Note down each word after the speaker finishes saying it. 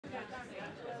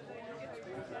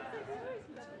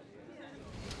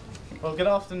Well, good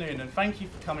afternoon, and thank you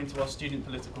for coming to our student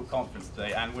political conference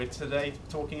today. And we're today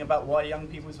talking about why young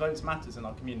people's votes matters in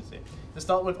our community. To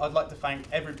start with, I'd like to thank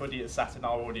everybody that sat in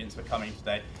our audience for coming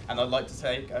today, and I'd like to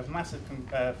take a massive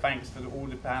thanks to all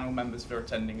the panel members for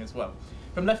attending as well.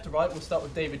 From left to right, we'll start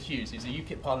with David Hughes, who's a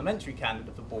UKIP parliamentary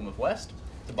candidate for Bournemouth West.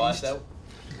 Tobias Got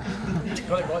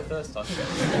it right first time.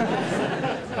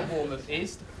 For Bournemouth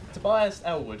East. Tobias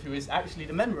Elwood, who is actually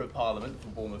the Member of Parliament for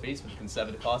Bournemouth East for the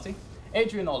Conservative Party.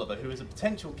 Adrian Oliver, who is a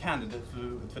potential candidate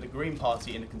for the Green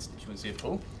Party in the constituency of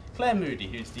Poole. Claire Moody,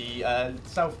 who's the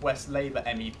South West Labour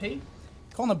MEP.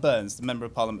 Connor Burns, the Member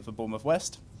of Parliament for Bournemouth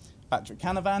West. Patrick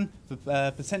Canavan,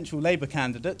 the potential Labour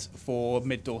candidate for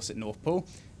Mid Dorset North Poole.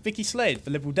 Vicky Slade,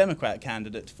 the Liberal Democrat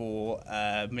candidate for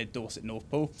Mid Dorset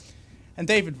North Poole. And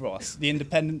David Ross, the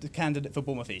independent candidate for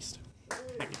Bournemouth East.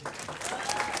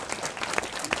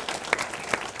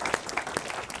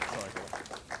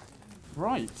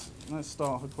 Right, let's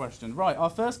start with a question. Right, our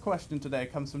first question today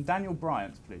comes from Daniel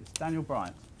Bryant, please. Daniel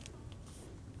Bryant.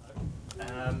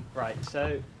 Right,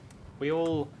 so we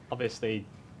all obviously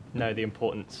know the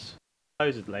importance,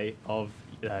 supposedly, of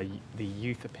the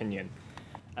youth opinion.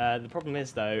 The problem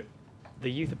is, though,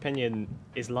 the youth opinion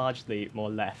is largely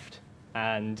more left,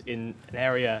 and in an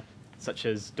area such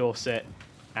as Dorset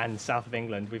and south of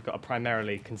England, we've got a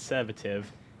primarily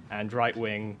conservative and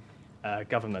right-wing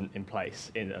government in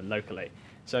place locally.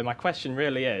 So my question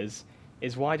really is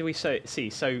why do we see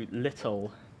so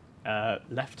little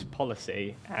left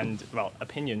policy and, well,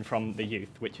 opinion from the youth,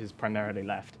 which is primarily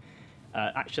left,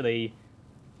 actually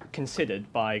considered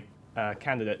by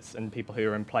candidates and people who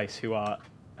are in place who are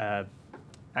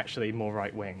actually more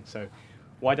right-wing? So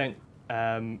why don't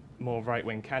more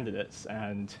right-wing candidates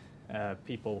and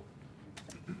people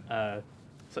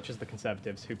such as the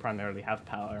Conservatives, who primarily have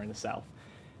power in the south,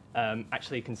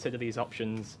 actually consider these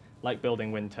options, like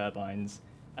building wind turbines,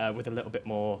 with a little bit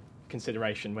more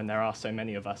consideration when there are so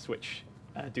many of us which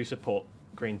do support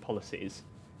green policies?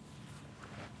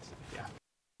 Yeah.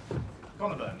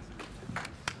 Connor Burns.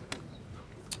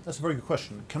 That's a very good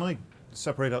question. Can I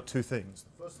separate out two things?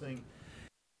 The first thing,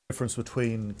 the difference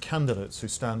between candidates who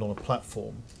stand on a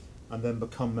platform and then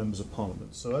become members of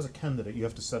parliament. So as a candidate, you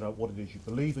have to set out what it is you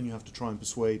believe, and you have to try and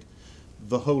persuade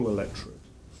the whole electorate,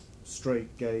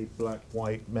 straight, gay, black,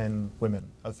 white, men,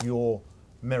 women, of your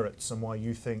merits and why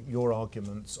you think your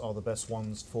arguments are the best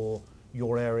ones for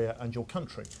your area and your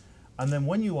country. And then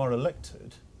when you are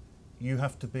elected, you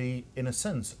have to be, in a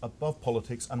sense, above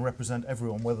politics and represent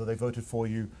everyone, whether they voted for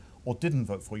you or didn't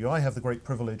vote for you. I have the great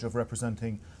privilege of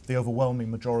representing the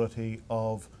overwhelming majority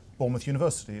of Bournemouth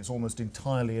University. It's almost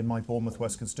entirely in my Bournemouth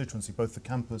West constituency, both the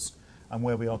campus and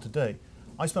where we are today.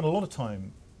 I spend a lot of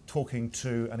time talking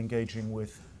to and engaging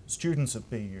with students at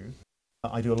BU.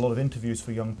 I do a lot of interviews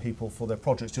for young people for their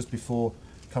projects. Just before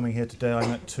coming here today, I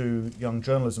met two young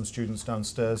journalism students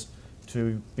downstairs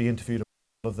to be interviewed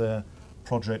about their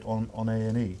project on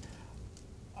A&E.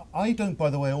 I don't, by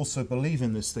the way, also believe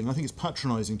in this thing. I think it's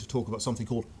patronising to talk about something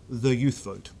called the youth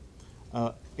vote.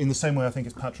 In the same way I think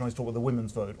it's patronising to talk about the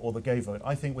women's vote or the gay vote.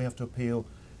 I think we have to appeal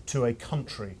to a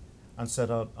country and set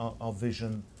out our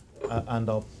vision and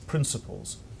our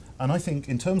principles. And I think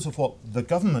in terms of what the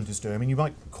government is doing, I mean, you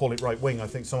might call it right-wing. I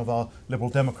think some of our Liberal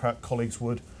Democrat colleagues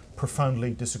would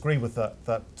profoundly disagree with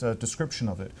that description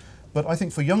of it. But I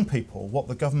think for young people, what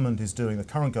the government is doing, the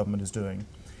current government is doing,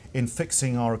 in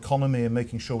fixing our economy and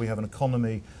making sure we have an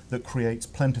economy that creates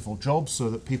plentiful jobs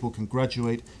so that people can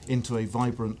graduate into a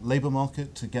vibrant labour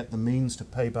market to get the means to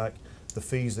pay back the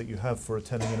fees that you have for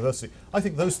attending university. I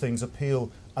think those things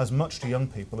appeal as much to young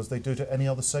people as they do to any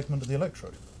other segment of the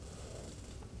electorate.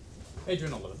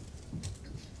 Adrian Oliver.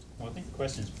 Well, I think the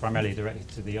question is primarily directed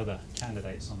to the other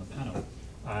candidates on the panel.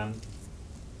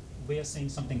 We are seeing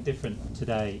something different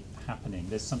today happening.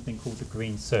 There's something called the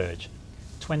Green Surge.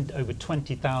 Over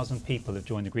 20,000 people have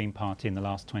joined the Green Party in the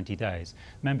last 20 days.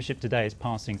 Membership today is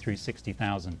passing through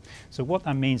 60,000. So what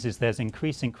that means is there's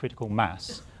increasing critical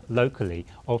mass locally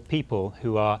of people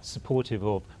who are supportive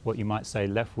of what you might say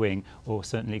left-wing or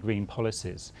certainly green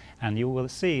policies. And you will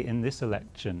see in this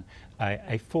election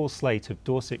a full slate of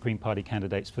Dorset Green Party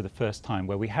candidates for the first time,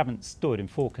 where we haven't stood in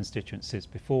 4 constituencies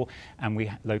before and we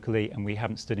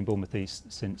haven't stood in Bournemouth East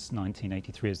since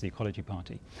 1983 as the Ecology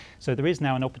Party. So there is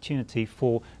now an opportunity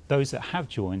for those that have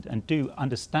joined and do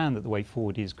understand that the way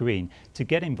forward is green to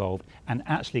get involved and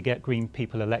actually get green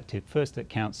people elected, first at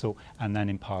council and then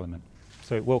in Parliament.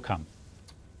 So it will come.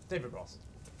 David Ross.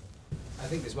 I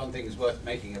think there's one thing that's worth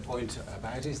making a point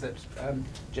about is that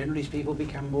generally people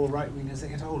become more right-wing as they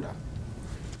get older.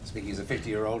 Speaking as a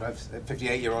 58-year-old,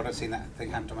 I've seen that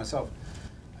thing happen to myself.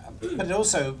 But it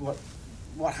also, what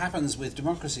what happens with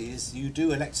democracy is you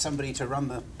do elect somebody to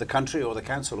run the country or the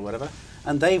council or whatever,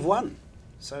 and they've won.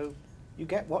 So you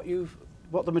get what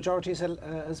the majority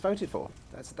has voted for.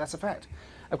 That's a fact.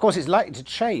 Of course, it's likely to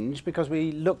change because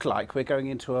we look like we're going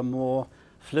into a more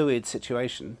fluid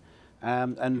situation,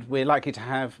 and we're likely to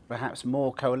have perhaps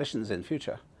more coalitions in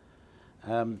future.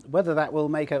 Whether that will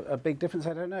make a big difference,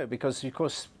 I don't know, because of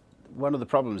course one of the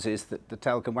problems is that the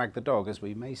tail can wag the dog, as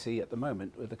we may see at the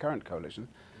moment with the current coalition.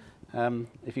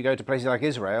 If you go to places like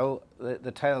Israel,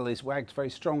 the tail is wagged very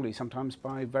strongly, sometimes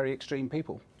by very extreme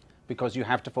people, because you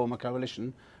have to form a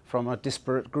coalition from a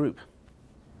disparate group.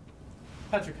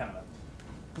 Patrick Canada.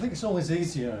 I think it's always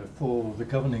easier for the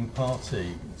governing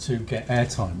party to get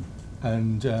airtime,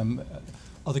 and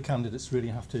other candidates really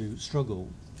have to struggle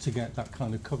to get that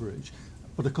kind of coverage.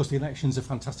 But of course the election's a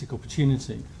fantastic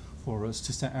opportunity for us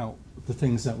to set out the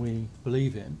things that we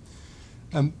believe in.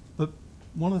 But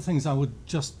one of the things I would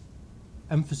just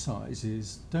emphasise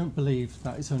is don't believe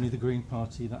that it's only the Green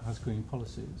Party that has green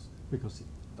policies, because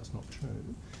that's not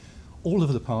true. All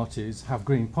of the parties have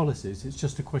green policies. It's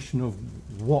just a question of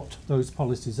what those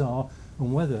policies are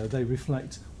and whether they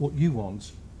reflect what you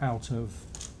want out of,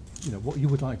 what you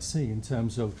would like to see in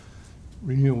terms of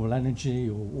renewable energy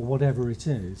or whatever it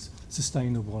is,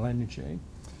 sustainable energy.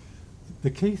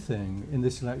 The key thing in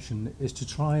this election is to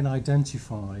try and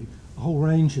identify a whole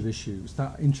range of issues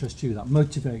that interest you, that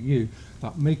motivate you,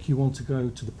 that make you want to go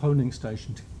to the polling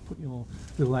station to put your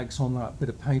little X on that bit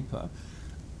of paper,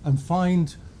 and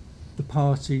find the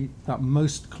party that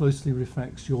most closely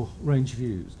reflects your range of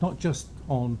views, not just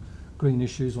on green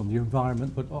issues, on the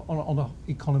environment, but on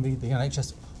the economy, the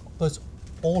NHS,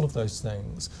 all of those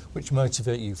things which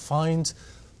motivate you. Find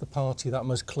the party that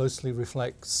most closely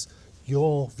reflects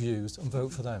your views and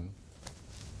vote for them.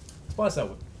 Why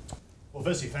Selwood? Well,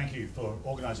 firstly, thank you for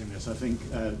organising this. I think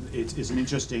it is an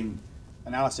interesting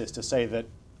analysis to say that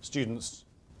students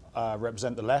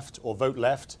represent the left or vote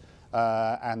left,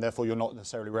 and therefore you're not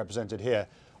necessarily represented here.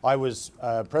 I was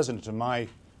president of my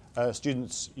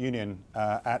students' union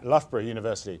at Loughborough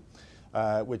University,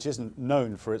 which isn't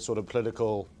known for its sort of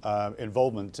political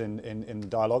involvement in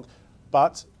dialogue,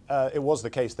 but it was the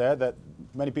case there that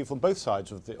many people on both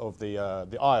sides of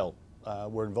the aisle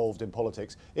were involved in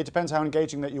politics. It depends how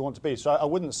engaging that you want to be. So I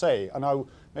wouldn't say, and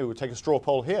maybe we'd take a straw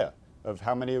poll here of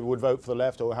how many would vote for the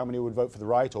left or how many would vote for the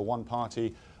right or one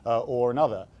party or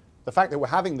another. The fact that we're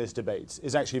having this debate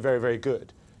is actually very, very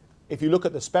good. If you look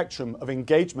at the spectrum of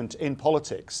engagement in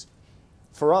politics,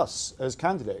 for us as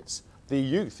candidates, the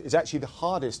youth is actually the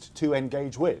hardest to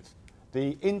engage with.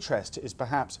 The interest is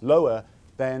perhaps lower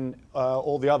than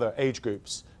all the other age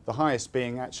groups, the highest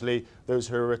being actually those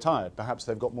who are retired. Perhaps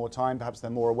they've got more time, perhaps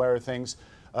they're more aware of things.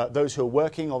 Those who are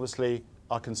working obviously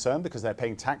are concerned because they're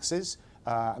paying taxes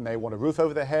and they want a roof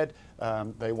over their head,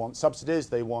 they want subsidies,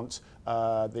 they want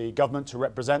the government to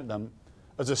represent them.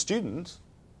 As a student,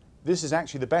 this is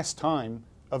actually the best time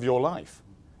of your life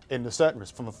in a certain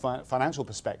from a financial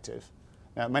perspective.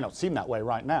 Now, it may not seem that way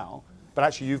right now, but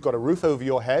actually you've got a roof over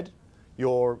your head,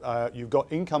 you've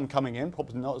got income coming in,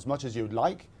 probably not as much as you'd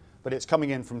like, but it's coming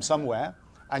in from somewhere,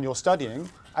 and you're studying,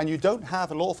 and you don't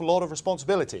have an awful lot of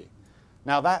responsibility.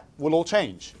 Now that will all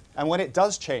change, and when it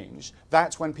does change,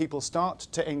 that's when people start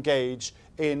to engage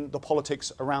in the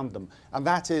politics around them, and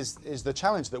that is the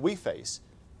challenge that we face,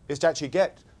 is to actually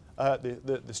get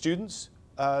the students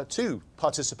to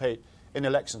participate in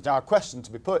elections. Now, a question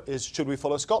to be put is, should we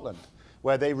follow Scotland,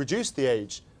 where they reduced the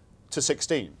age to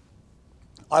 16?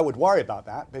 I would worry about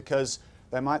that because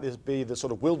there might be the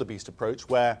sort of wildebeest approach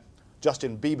where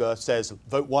Justin Bieber says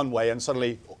vote one way and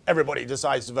suddenly everybody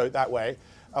decides to vote that way,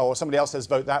 or somebody else says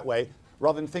vote that way,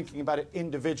 rather than thinking about it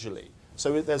individually.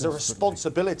 So there's a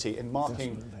responsibility in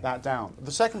marking that down.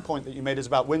 The second point that you made is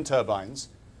about wind turbines,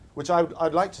 which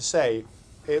I'd like to say,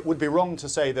 it would be wrong to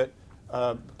say that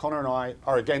Connor and I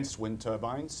are against wind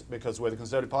turbines because we're the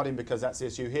Conservative Party and because that's the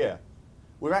issue here.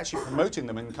 We're actually promoting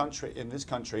them in this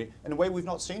country in a way we've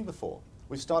not seen before.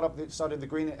 We've started the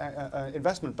Green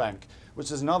Investment Bank,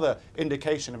 which is another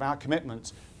indication of our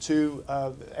commitment to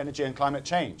energy and climate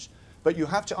change. But you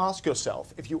have to ask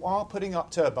yourself, if you are putting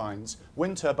up turbines,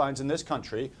 wind turbines in this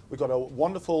country, we've got a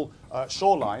wonderful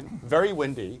shoreline, very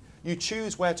windy, you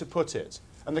choose where to put it.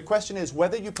 And the question is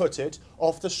whether you put it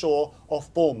off the shore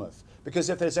off Bournemouth. Because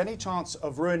if there's any chance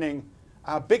of ruining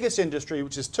our biggest industry,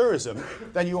 which is tourism,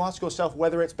 then you ask yourself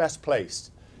whether it's best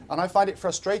placed. And I find it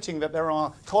frustrating that there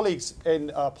are colleagues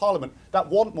in Parliament that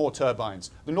want more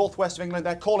turbines. The northwest of England,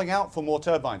 they're calling out for more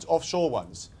turbines, offshore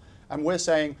ones. And we're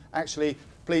saying, actually,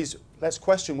 please, let's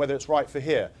question whether it's right for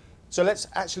here. So let's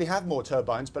actually have more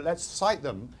turbines, but let's site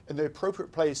them in the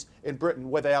appropriate place in Britain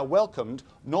where they are welcomed,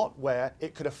 not where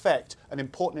it could affect an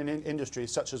important industry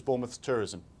such as Bournemouth's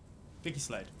tourism. Vicky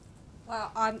Slade. Well,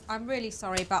 I'm really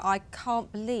sorry, but I can't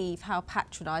believe how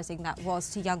patronising that was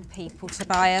to young people,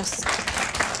 Tobias.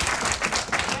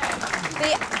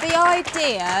 The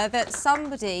idea that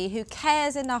somebody who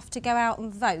cares enough to go out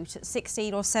and vote at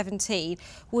 16 or 17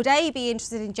 would be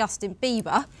interested in Justin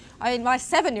Bieber. I mean, my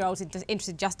 7-year-old's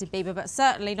interested in Justin Bieber, but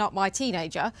certainly not my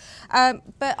teenager.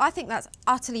 But I think that's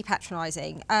utterly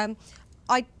patronising.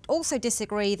 I also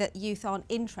disagree that youth aren't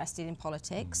interested in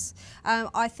politics.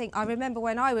 I remember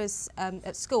when I was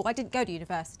at school, I didn't go to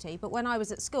university, but when I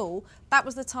was at school, that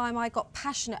was the time I got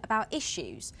passionate about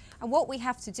issues. And what we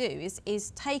have to do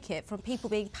is take it from people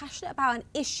being passionate about an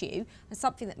issue and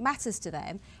something that matters to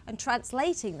them and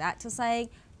translating that to saying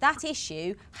that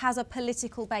issue has a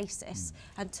political basis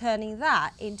and turning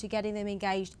that into getting them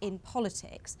engaged in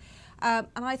politics. And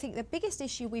I think the biggest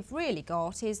issue we've really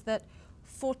got is that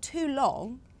for too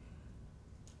long,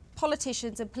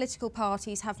 politicians and political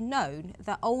parties have known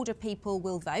that older people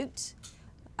will vote.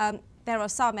 There are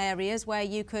some areas where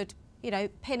you could,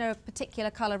 pin a particular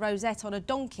colour rosette on a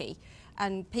donkey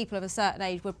and people of a certain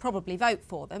age would probably vote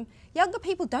for them. Younger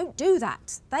people don't do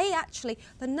that.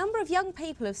 The number of young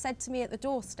people have said to me at the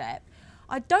doorstep,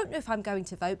 I don't know if I'm going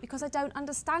to vote because I don't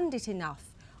understand it enough.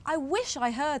 I wish I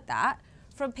heard that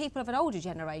from people of an older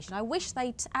generation. I wish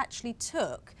they actually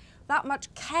took that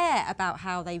much care about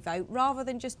how they vote rather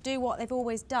than just do what they've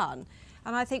always done.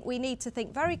 And I think we need to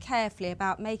think very carefully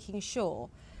about making sure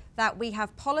that we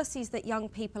have policies that young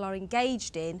people are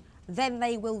engaged in, then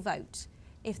they will vote.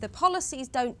 If the policies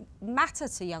don't matter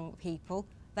to young people,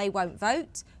 they won't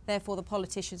vote, therefore the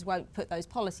politicians won't put those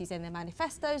policies in their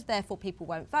manifestos, therefore people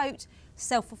won't vote.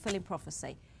 Self-fulfilling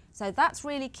prophecy. So that's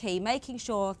really key, making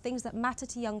sure things that matter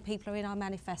to young people are in our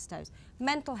manifestos.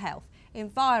 Mental health,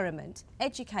 environment,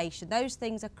 education, those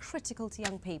things are critical to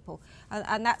young people.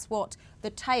 And that's what the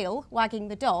tail wagging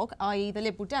the dog, i.e. the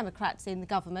Liberal Democrats in the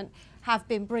government, have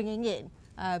been bringing in.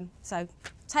 So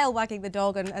tail wagging the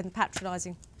dog and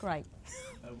patronising, great.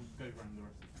 We'll go around the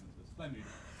rest of the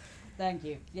senators. Thank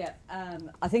you. Yeah,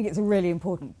 I think it's a really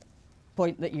important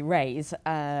point that you raise.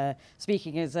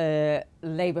 Speaking as a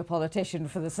Labour politician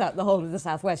for the whole of the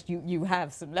South West, you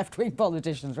have some left-wing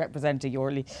politicians representing, or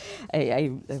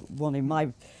one in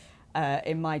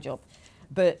my job.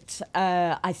 But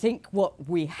I think what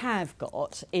we have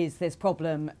got is this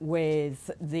problem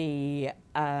with the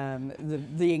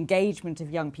engagement of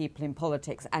young people in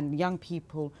politics and young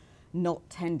people not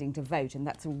tending to vote, and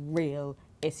that's a real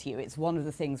issue. It's one of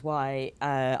the things why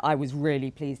I was really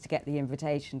pleased to get the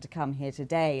invitation to come here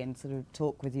today and sort of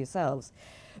talk with yourselves,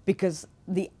 because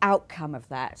the outcome of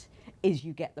that is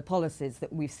you get the policies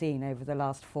that we've seen over the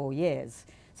last 4 years.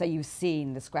 So you've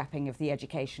seen the scrapping of the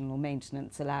educational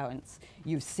maintenance allowance,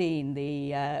 you've seen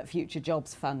the Future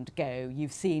Jobs Fund go,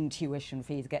 you've seen tuition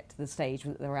fees get to the stage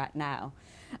that they're at now.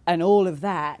 And all of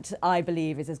that, I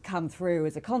believe, has come through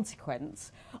as a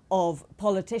consequence of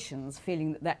politicians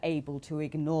feeling that they're able to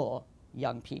ignore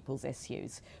young people's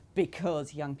issues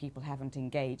because young people haven't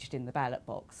engaged in the ballot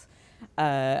box.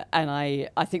 And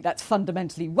I think that's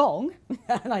fundamentally wrong.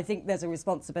 And I think there's a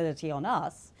responsibility on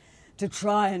us to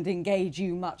try and engage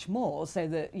you much more so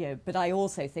that, but I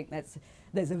also think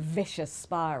there's a vicious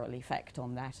spiral effect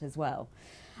on that as well.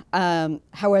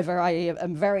 However, I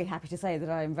am very happy to say that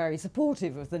I am very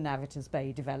supportive of the Navitas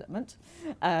Bay development.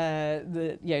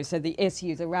 So the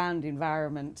issues around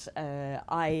environment,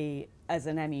 I, as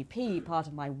an MEP, part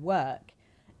of my work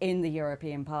in the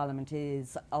European Parliament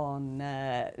is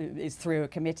through a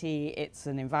committee. It's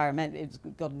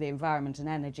got the environment and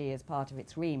energy as part of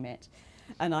its remit.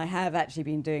 And I have actually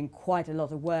been doing quite a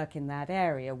lot of work in that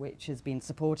area, which has been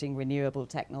supporting renewable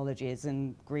technologies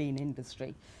and green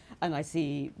industry. And I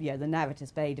see the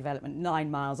Navitas Bay development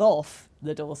 9 miles off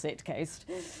the Dorset coast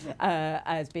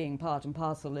as being part and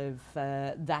parcel of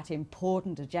that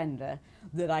important agenda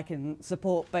that I can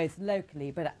support both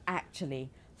locally but actually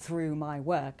through my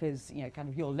work as kind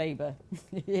of your Labour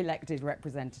elected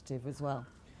representative as well.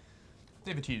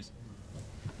 David Hughes.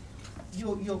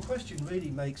 Your question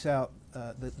really makes out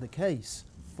the case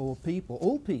for people,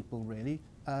 all people really.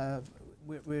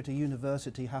 We're at a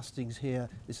university, Hastings, here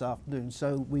this afternoon,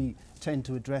 so we tend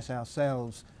to address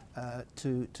ourselves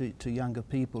to younger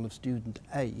people of student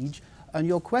age. And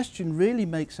your question really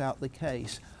makes out the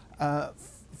case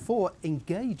for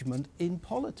engagement in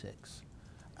politics.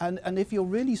 And if you're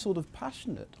really sort of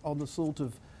passionate on the sort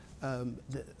of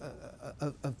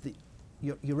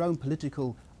your own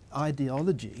political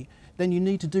ideology, then you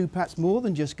need to do perhaps more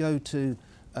than just go to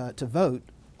vote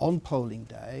on polling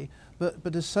day,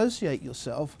 but associate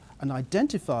yourself and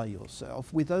identify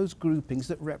yourself with those groupings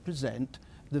that represent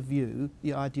the view,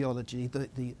 the ideology,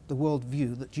 the world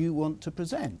view that you want to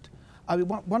present. I mean,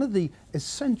 one of the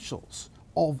essentials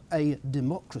of a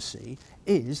democracy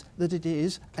is that it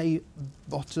is a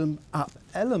bottom-up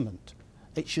element.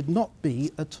 It should not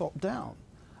be a top-down.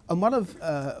 And one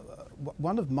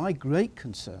of my great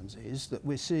concerns is that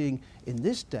we're seeing in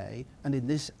this day and in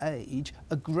this age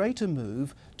a greater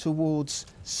move towards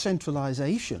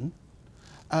centralisation,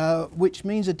 which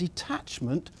means a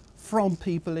detachment from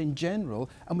people in general,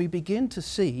 and we begin to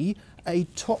see a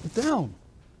top-down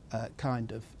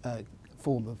kind of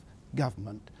form of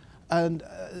government. And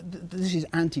this is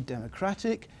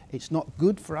anti-democratic, it's not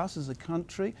good for us as a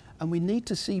country, and we need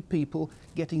to see people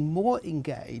getting more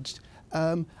engaged,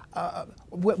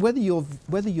 whether your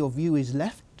view is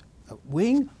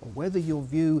left-wing or whether your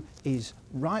view is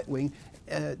right-wing.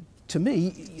 To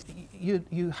me,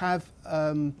 you have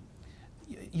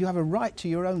a right to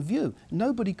your own view.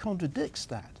 Nobody contradicts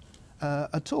that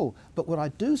at all. But what I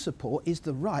do support is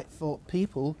the right for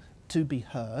people to be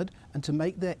heard and to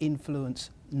make their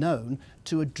influence known,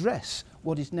 to address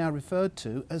what is now referred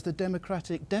to as the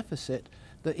democratic deficit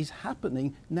that is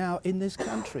happening now in this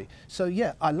country. So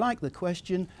yeah, I like the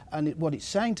question, and what it's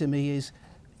saying to me is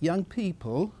young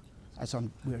people,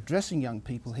 we're addressing young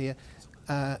people here,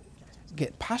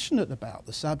 get passionate about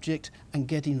the subject and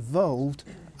get involved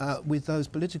with those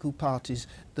political parties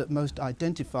that most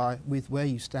identify with where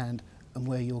you stand and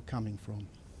where you're coming from.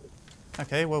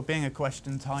 Okay, well, being a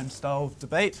question time style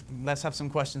debate, let's have some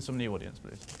questions from the audience,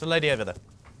 please. The lady over there.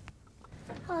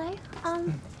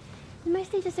 Hello.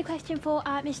 Mostly just a question for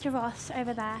Mr. Ross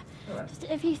over there. Right. Just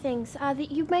a few things.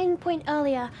 You made a point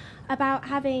earlier about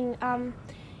having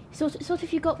sort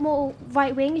of you got more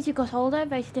right wing as you got older,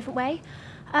 voted a different way.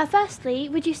 Firstly,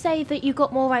 would you say that you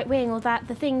got more right wing, or that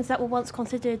the things that were once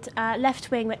considered left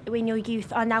wing in your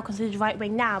youth are now considered right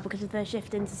wing now because of the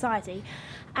shift in society?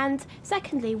 And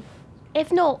secondly, if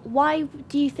not, why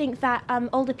do you think that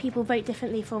older people vote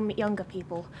differently from younger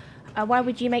people? Why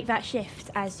would you make that shift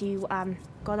as you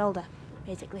got older,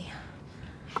 basically?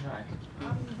 Right.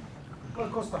 Well,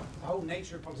 of course, the whole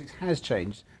nature of politics has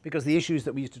changed, because the issues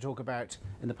that we used to talk about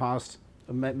in the past,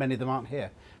 many of them aren't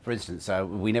here. For instance,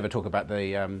 we never talk about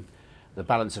the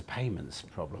balance of payments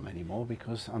problem anymore,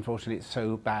 because unfortunately it's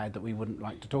so bad that we wouldn't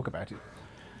like to talk about it.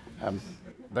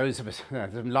 Those of us,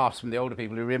 some laughs from the older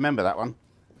people who remember that one.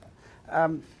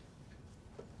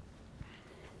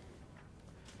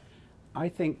 I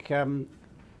think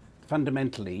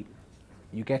fundamentally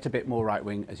you get a bit more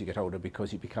right-wing as you get older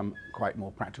because you become quite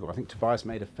more practical. I think Tobias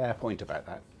made a fair point about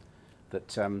that,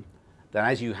 that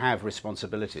as you have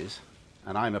responsibilities,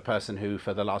 and I'm a person who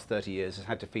for the last 30 years has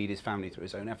had to feed his family through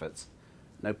his own efforts.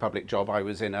 No public job. I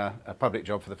was in a public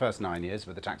job for the first 9 years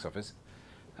with the tax office.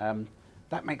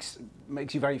 That makes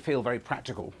you feel very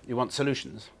practical. You want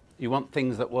solutions. You want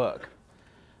things that work.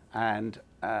 And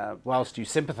whilst you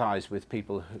sympathise with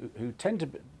people who tend to,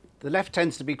 the left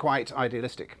tends to be quite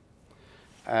idealistic.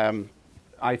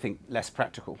 I think less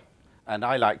practical. And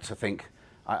I like to think,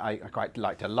 I quite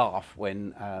like to laugh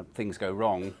when things go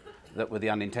wrong that were the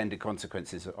unintended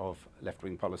consequences of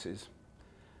left-wing policies.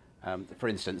 For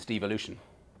instance, devolution.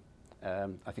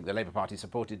 I think the Labour Party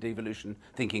supported devolution,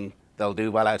 thinking they'll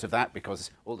do well out of that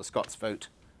because all the Scots vote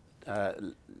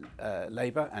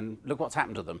Labour, and look what's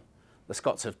happened to them. The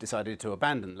Scots have decided to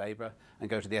abandon Labour and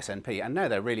go to the SNP, and now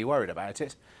they're really worried about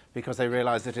it because they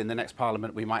realise that in the next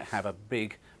Parliament we might have a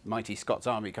big, mighty Scots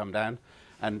army come down,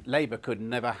 and Labour could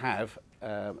never have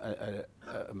a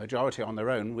majority on their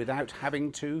own without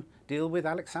having to deal with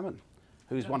Alex Salmond,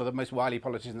 who's one of the most wily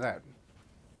politicians out.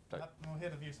 We'll hear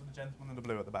the views of the gentleman in the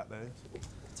blue at the back there.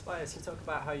 Tobias, you talk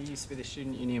about how you used to be the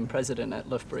student union president at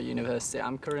Loughborough University.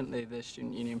 I'm currently the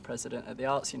student union president at the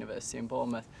Arts University in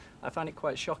Bournemouth. I find it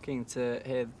quite shocking to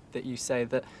hear that you say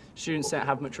that students don't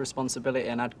have much responsibility,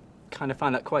 and I'd kind of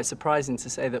find that quite surprising to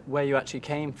say that where you actually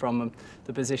came from and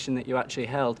the position that you actually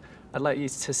held. I'd like you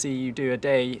to see you do a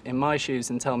day in my shoes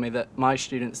and tell me that my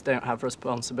students don't have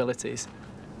responsibilities.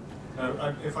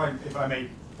 If I may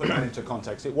put that into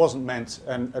context, it wasn't meant,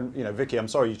 and you know, Vicky, I'm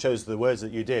sorry you chose the words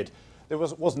that you did. It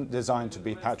wasn't designed to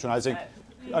be patronising.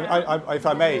 If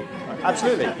I may,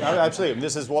 absolutely, absolutely. And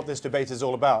this is what this debate is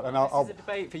all about. And this is a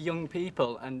debate for young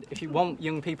people, and if you want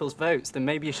young people's votes, then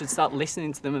maybe you should start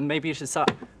listening to them, and maybe you should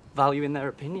start valuing their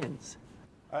opinions.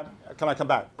 Can I come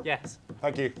back? Yes.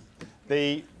 Thank you.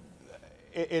 The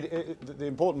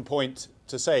important point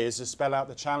to say is to spell out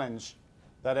the challenge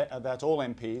that all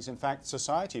MPs, in fact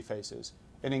society, faces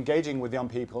in engaging with young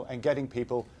people and getting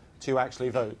people to actually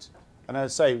vote. And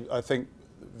as I say, I think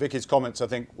Vicky's comments, I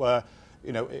think, were,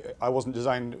 I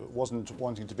wasn't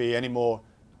wanting to be any more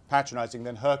patronising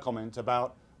than her comment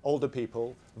about older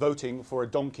people voting for a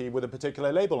donkey with a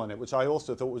particular label on it, which I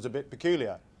also thought was a bit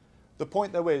peculiar. The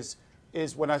point, though, is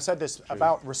when I said this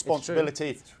about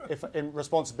responsibility,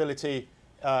 responsibility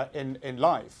in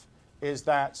life, is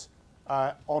that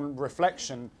on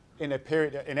reflection in a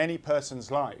period in any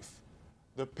person's life,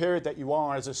 the period that you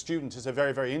are as a student is a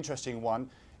very, very interesting one,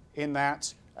 in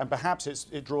that, and perhaps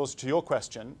it draws to your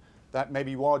question, that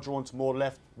maybe you are drawn to more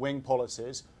left-wing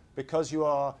policies because you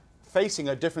are facing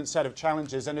a different set of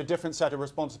challenges and a different set of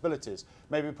responsibilities.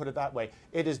 Maybe put it that way.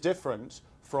 It is different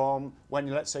from when,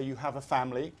 let's say, you have a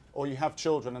family or you have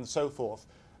children and so forth.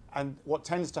 And what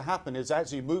tends to happen is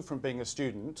as you move from being a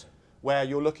student, where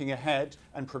you're looking ahead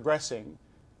and progressing,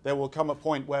 there will come a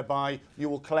point whereby you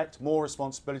will collect more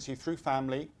responsibility through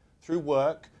family, through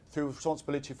work, through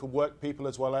responsibility for work people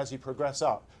as well as you progress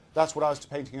up. That's what I was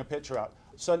painting a picture of.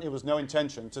 Certainly was no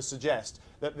intention to suggest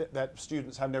that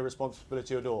students have no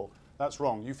responsibility at all. That's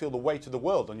wrong. You feel the weight of the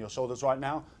world on your shoulders right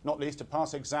now, not least to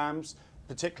pass exams,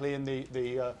 particularly in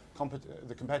the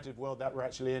competitive world that we're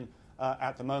actually in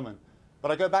at the moment.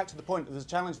 But I go back to the point that there's a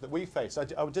challenge that we face.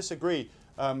 I would disagree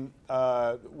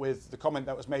with the comment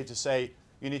that was made to say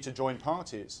you need to join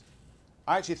parties.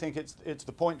 I actually think it's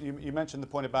the point, you mentioned the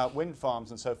point about wind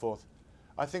farms and so forth.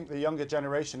 I think the younger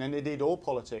generation, and indeed all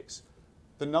politics,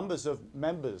 the numbers of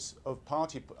members of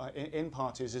in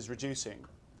parties is reducing.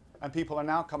 And people are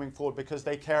now coming forward because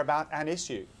they care about an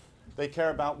issue. They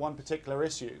care about one particular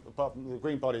issue. Apart from the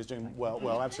Green Party is doing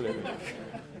well, absolutely,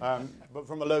 but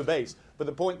from a low base. But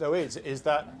the point, though, is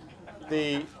that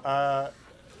the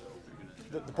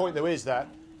point, though, is that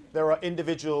there are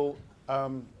individual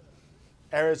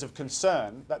areas of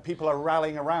concern that people are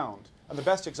rallying around. And the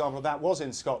best example of that was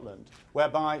in Scotland,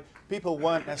 whereby people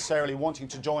weren't necessarily wanting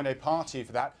to join a party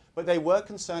for that, but they were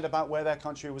concerned about where their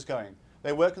country was going.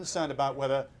 They were concerned about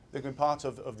whether they're going to be part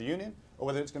of the union or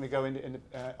whether it's going to go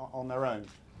on their own.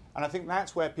 And I think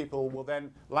that's where people will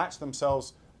then latch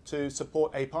themselves to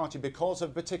support a party because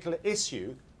of a particular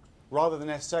issue, rather than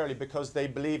necessarily because they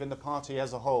believe in the party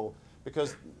as a whole,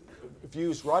 because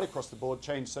views right across the board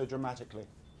change so dramatically.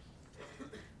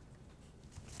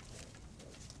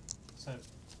 So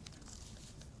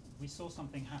we saw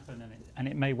something happen, and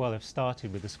it may well have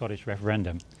started with the Scottish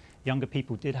referendum. Younger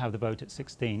people did have the vote at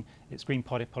 16. It's Green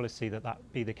Party policy that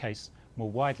be the case more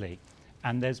widely.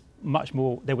 And there's much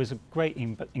more, there was a great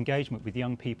engagement with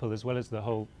young people as well as the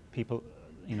whole people,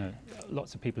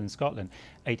 lots of people in Scotland,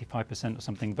 85% or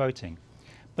something voting.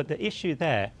 But the issue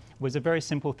there was a very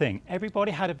simple thing.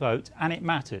 Everybody had a vote and it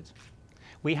mattered.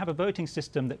 We have a voting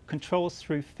system that controls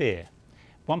through fear.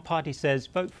 One party says,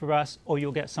 vote for us or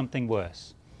you'll get something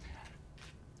worse.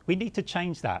 We need to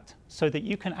change that so that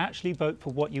you can actually vote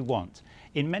for what you want.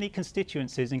 In many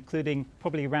constituencies, including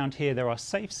probably around here, there are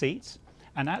safe seats,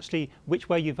 and actually which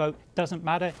way you vote doesn't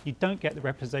matter. You don't get the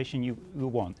representation you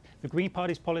want. The Green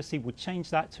Party's policy would change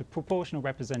that to proportional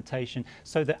representation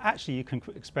so that actually you can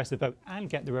express a vote and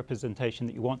get the representation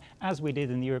that you want, as we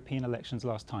did in the European elections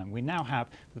last time. We now have,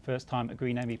 for the first time, a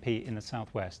Green MEP in the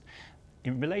Southwest.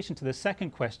 In relation to the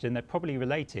second question, they're probably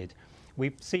related.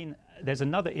 We've seen there's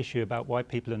another issue about why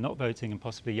people are not voting, and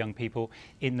possibly young people,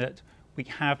 in that we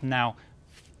have now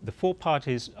the four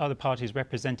parties, other parties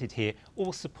represented here,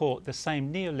 all support the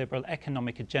same neoliberal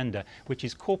economic agenda, which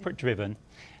is corporate-driven,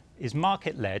 is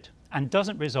market-led, and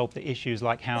doesn't resolve the issues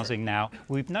like housing now.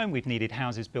 We've known we've needed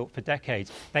houses built for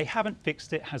decades. They haven't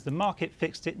fixed it. Has the market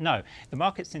fixed it? No. The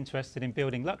market's interested in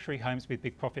building luxury homes with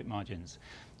big profit margins.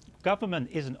 Government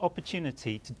is an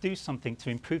opportunity to do something to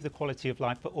improve the quality of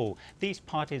life for all. These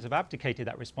parties have abdicated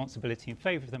that responsibility in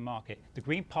favour of the market. The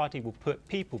Green Party will put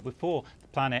people before the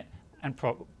planet and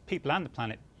people and the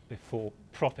planet before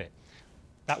profit.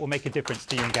 That will make a difference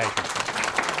to your engagement.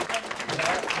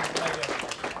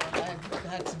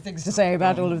 I had some things to say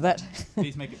about all of that.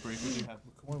 Please make it brief.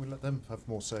 Why don't we let them have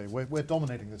more say? We're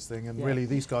dominating this thing, and really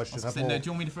these guys should have more. No, do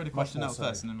you want me to throw the question out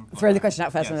first? And then throw the question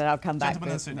out first, and then I'll come back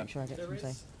to make sure I get some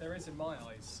say. There is, in my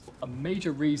eyes, a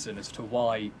major reason as to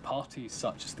why parties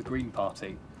such as the Green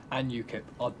Party and UKIP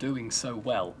are doing so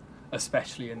well,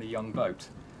 especially in the young vote.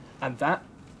 And that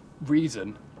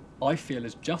reason, I feel,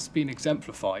 has just been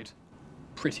exemplified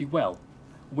pretty well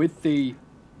with the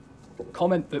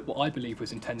comment that what I believe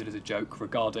was intended as a joke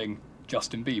regarding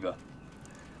Justin Bieber,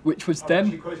 which was then... I'm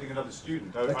actually quoting another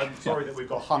student. I'm sorry that we've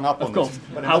got hung up on this,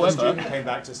 but However, another student came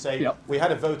back to say, we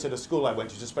had a vote at a school I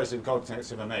went to, just basically in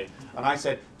context if I may, and I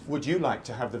said, would you like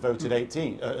to have the vote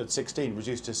at 16,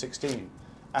 reduced to 16?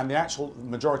 And the actual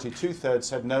majority, 2/3,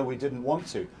 said, no, we didn't want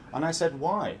to. And I said,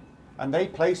 why? and they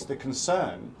placed the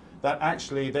concern that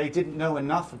actually they didn't know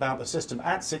enough about the system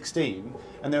at 16,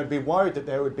 and they would be worried that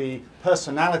there would be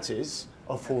personalities,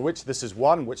 for which this is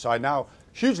one, which I now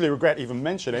hugely regret even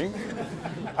mentioning,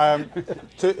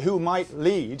 who might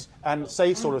lead and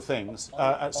say sort of things,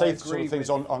 and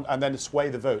then sway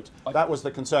the vote. That was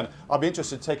the concern. I'd be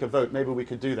interested to take a vote. Maybe we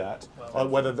could do that,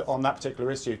 whether on that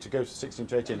particular issue to go to 16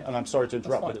 to 18. And I'm sorry to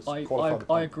interrupt, but it's qualified.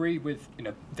 I agree with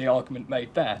the argument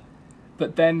made there.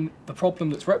 But then the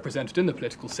problem that's represented in the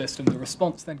political system, the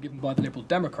response then given by the Liberal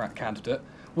Democrat candidate,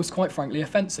 was quite frankly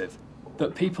offensive.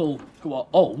 That people who are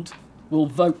old will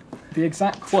vote, the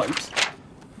exact quote,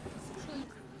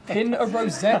 pin a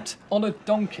rosette on a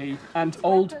donkey and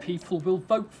old people will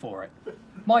vote for it.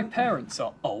 My parents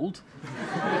are old.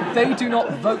 They do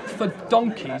not vote for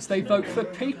donkeys, they vote for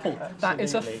people. That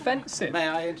is offensive. May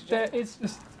I interject?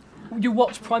 You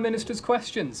watch Prime Minister's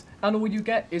Questions, and all you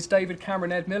get is David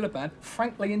Cameron and Ed Miliband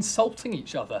frankly insulting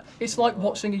each other. It's like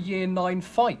watching a Year 9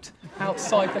 fight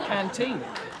outside the canteen.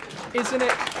 Isn't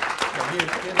it?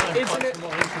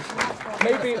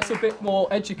 Maybe it's a bit more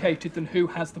educated than who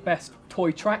has the best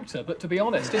toy tractor, but to be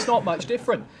honest, it's not much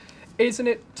different. Isn't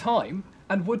it time,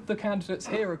 and would the candidates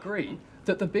here agree,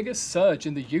 that the biggest surge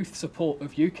in the youth support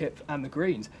of UKIP and the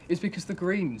Greens is because the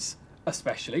Greens,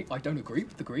 especially, I don't agree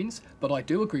with the Greens, but I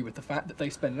do agree with the fact that they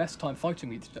spend less time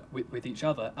fighting with each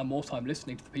other and more time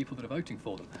listening to the people that are voting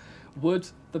for them. Would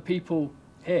the people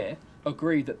here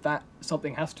agree that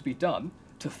something has to be done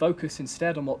to focus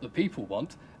instead on what the people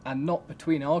want and not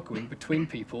arguing between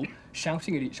people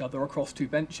shouting at each other across two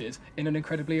benches in an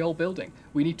incredibly old building?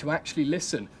 We need to actually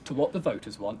listen to what the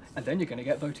voters want, and then you're going to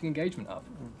get voting engagement up.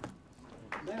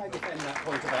 May I defend that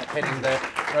point about pinning the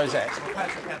rosette? Well,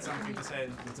 Patrick had something to say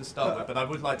to start with, but I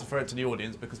would like to throw it to the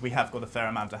audience because we have got a fair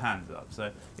amount of hands up.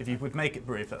 So if you would make it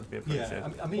brief, that would be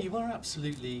appreciated. Yeah, I mean, you are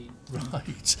absolutely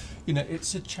right.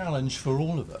 It's a challenge for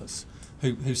all of us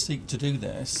who seek to do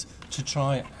this, to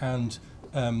try and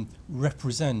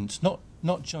represent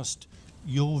not just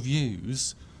your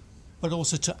views, but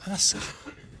also to ask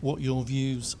what your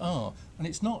views are. And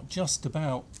it's not just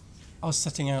about us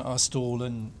setting out our stall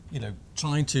and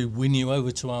trying to win you over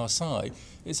to our side.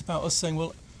 It's about us saying,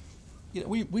 well,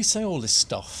 we say all this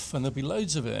stuff and there'll be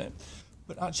loads of it,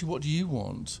 but actually what do you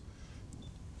want?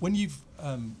 When you've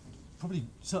probably,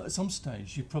 so at some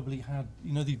stage, you've probably had,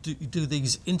 you do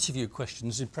these interview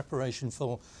questions in preparation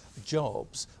for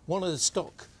jobs. One of the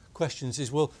stock questions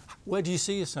is, well, where do you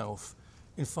see yourself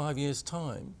in 5 years'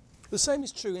 time? The same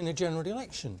is true in a general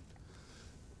election.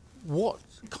 What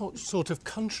sort of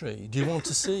country do you want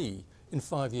to see in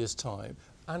 5 years' time?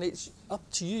 And it's up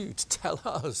to you to tell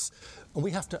us. And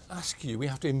we have to ask you, we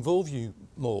have to involve you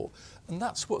more. And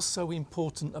that's what's so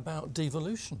important about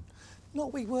devolution.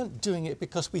 We weren't doing it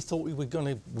because we thought we were going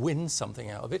to win something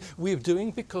out of it. We were doing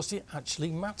it because it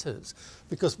actually matters.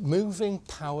 Because moving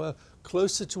power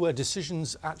closer to where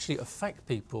decisions actually affect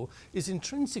people is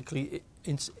intrinsically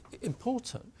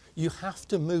important. You have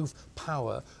to move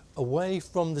power away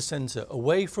from the centre,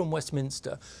 away from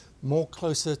Westminster, more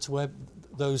closer to where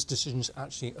those decisions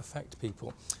actually affect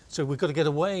people. So we've got to get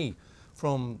away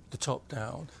from the top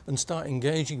down and start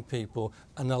engaging people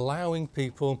and allowing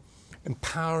people,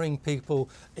 empowering people,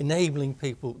 enabling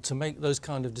people to make those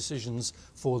kind of decisions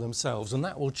for themselves. And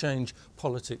that will change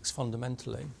politics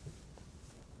fundamentally.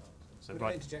 So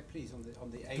right. Interject, please,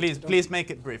 on the age. Please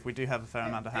make it brief. We do have a fair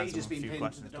amount of hands. Age has been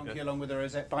pinned to the donkey along with the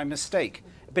rosette by mistake.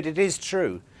 But it is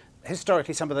true.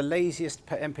 Historically, some of the laziest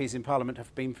MPs in Parliament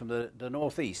have been from the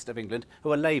northeast of England,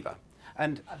 who are Labour.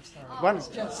 And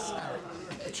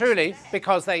truly,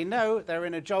 because they know they're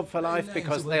in a job for life,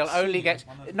 because they'll only get,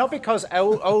 not because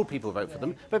old people vote for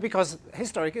them, but because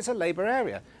historically it's a Labour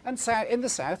area. And in the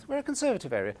south, we're a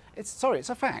Conservative area. It's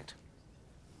a fact.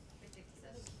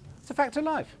 It's a fact of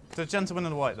life. The gentleman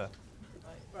in the white there.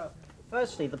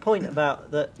 Firstly, the point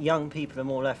about that young people are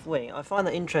more left-wing, I find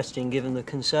that interesting given the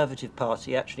Conservative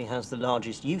Party actually has the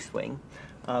largest youth wing.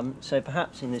 So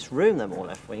perhaps in this room they're more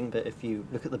left-wing, but if you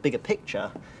look at the bigger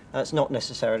picture, that's not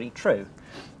necessarily true.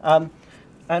 And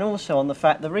also on the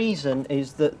fact, the reason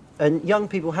is that young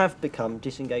people have become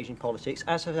disengaged in politics,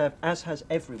 as has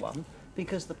everyone,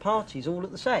 because the parties all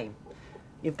look the same.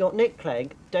 You've got Nick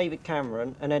Clegg, David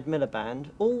Cameron and Ed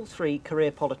Miliband, all three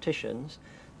career politicians.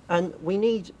 And we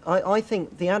need, I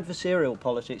think the adversarial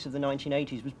politics of the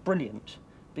 1980s was brilliant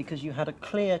because you had a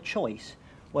clear choice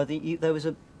whether there was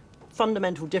a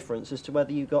fundamental difference as to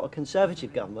whether you got a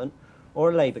Conservative government or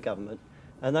a Labour government.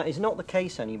 And that is not the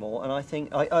case anymore. And I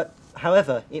think,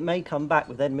 however, it may come back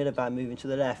with Ed Miliband moving to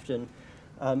the left and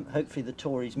hopefully the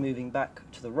Tories moving back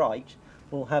to the right.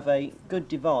 we'll have a good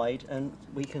divide, and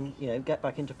we can, get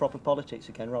back into proper politics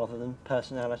again, rather than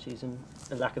personalities and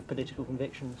a lack of political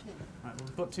convictions. Right, well,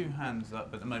 we've got two hands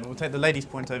up at the moment. We'll take the lady's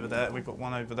point over there. We've got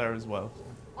one over there as well.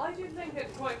 I do think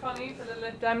it's quite funny for the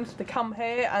Lib Dems to come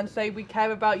here and say we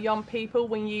care about young people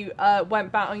when you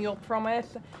went back on your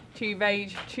promise to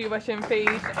raise tuition fees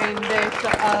in this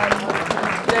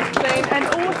thing. And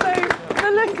also,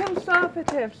 the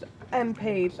Conservatives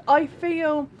MPs,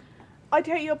 I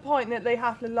take your point that they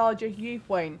have the larger youth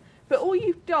wing, but all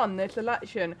you've done this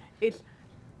election is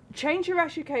change your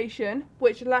education,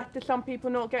 which led to some people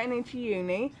not getting into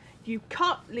uni. You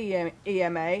cut the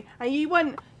EMA,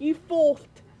 and you forced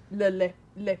the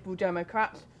Liberal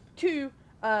Democrats to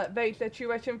raise their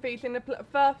tuition fees in the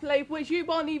first place, which you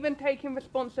weren't even taking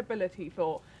responsibility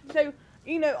for. So,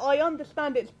 I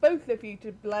understand it's both of you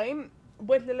to blame.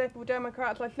 With the Liberal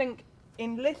Democrats, I think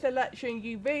in this election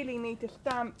you really need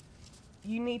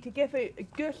to give a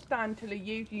good stand to the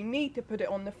youth. You need to put it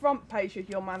on the front page of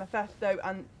your manifesto,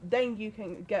 and then you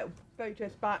can get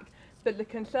voters back. But the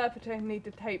Conservatives need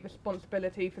to take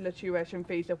responsibility for the tuition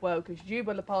fees as well, because you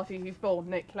were the party who forced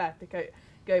Nick Clegg to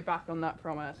go back on that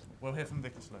promise. We'll hear from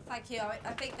Vicky Slow. Thank you.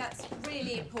 I think that's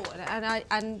really important,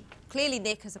 and clearly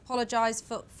Nick has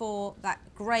apologised for that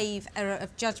grave error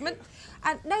of judgment.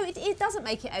 And no, it doesn't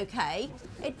make it okay.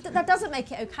 That doesn't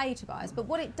make it okay, Tobias. But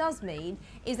what it does mean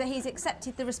is that he's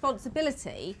accepted the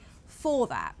responsibility for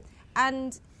that.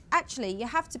 And actually, you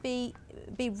have to be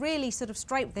really sort of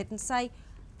straight with it and say,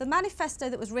 the manifesto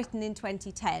that was written in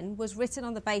 2010 was written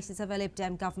on the basis of a Lib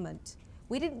Dem government.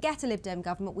 We didn't get a Lib Dem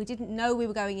government. We didn't know we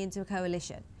were going into a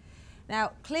coalition.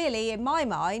 Now, clearly, in my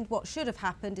mind, what should have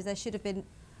happened is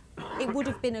it would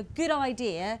have been a good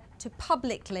idea to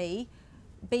publicly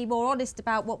be more honest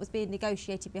about what was being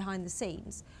negotiated behind the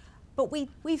scenes. But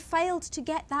we failed to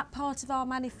get that part of our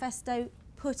manifesto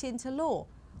put into law.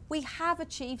 We have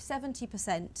achieved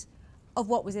 70% of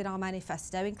what was in our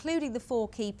manifesto, including the 4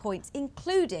 key points,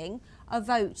 including a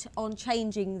vote on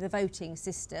changing the voting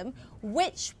system,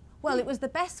 which, well, it was the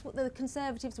best what the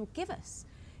Conservatives would give us.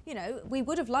 We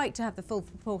would have liked to have the full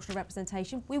proportional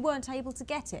representation. We weren't able to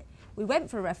get it. We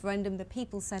went for a referendum, the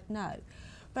people said no.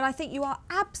 But I think you are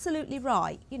absolutely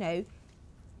right.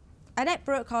 Annette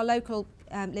Brooke, our local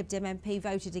Lib Dem MP,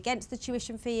 voted against the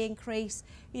tuition fee increase.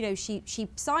 She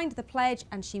signed the pledge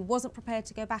and she wasn't prepared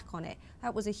to go back on it.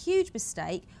 That was a huge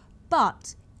mistake,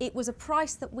 but it was a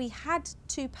price that we had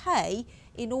to pay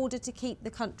in order to keep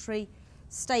the country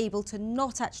stable, to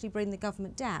not actually bring the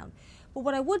government down. But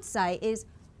what I would say is,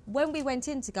 when we went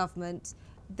into government,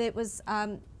 there was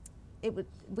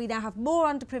we now have more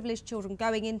underprivileged children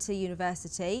going into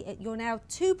university. You're now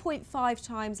 2.5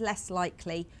 times less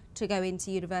likely to go into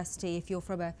university if you're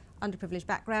from an underprivileged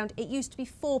background. It used to be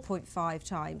 4.5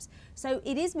 times. So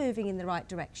it is moving in the right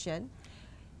direction.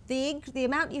 The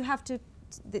amount you have to,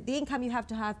 the income you have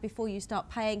to have before you start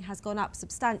paying has gone up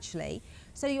substantially.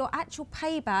 So your actual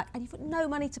payback, and you've got no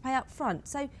money to pay up front.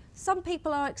 So some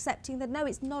people are accepting that, no,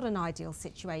 it's not an ideal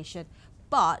situation,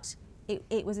 but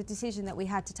it was a decision that we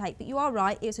had to take. But you are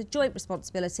right, it's a joint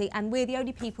responsibility, and we're the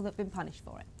only people that have been punished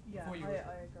for it. Yeah, I agree.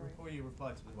 Before you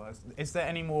reply to the advice, is there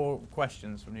any more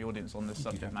questions from the audience on this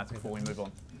subject matter before we move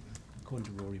on? According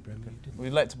to Rory Bremner, you didn't.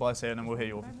 We'll let Tobias here and then we'll hear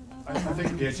your... I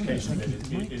think the education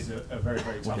bit is a very,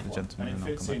 very tough one, and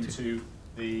it fits into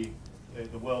the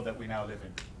world that we now live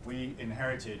in. We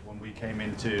inherited, when we came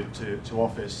into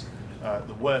office,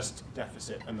 the worst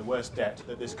deficit and the worst debt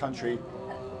that this country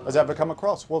has ever come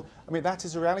across. Well, I mean, that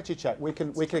is a reality check. We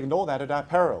can ignore that at our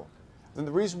peril. And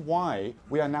the reason why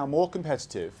we are now more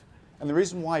competitive, and the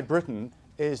reason why Britain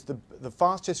is the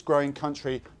fastest growing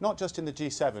country, not just in the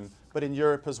G7, but in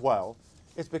Europe as well,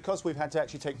 is because we've had to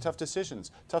actually take tough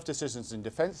decisions. Tough decisions in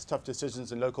defence, tough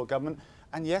decisions in local government,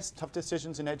 and yes, tough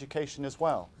decisions in education as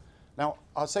well. Now,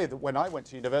 I'll say that when I went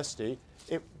to university,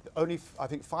 only, I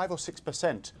think, 5 or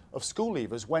 6% of school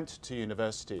leavers went to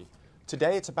university.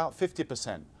 Today, it's about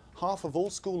 50%. Half of all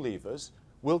school leavers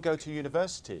will go to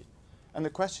university. And the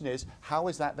question is, how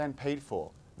is that then paid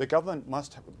for? The government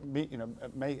must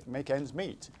make ends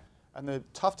meet. And the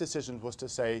tough decision was to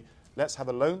say, let's have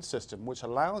a loan system which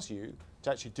allows you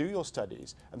to actually do your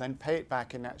studies and then pay it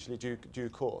back in actually due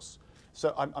course.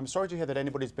 So I'm sorry to hear that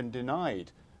anybody's been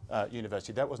denied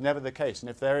university. That was never the case. And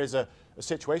if there is a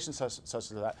situation such as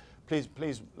that,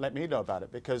 please let me know about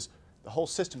it, because the whole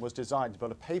system was designed to be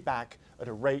able to pay back at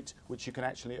a rate which you can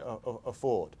actually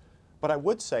afford. But I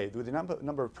would say, with the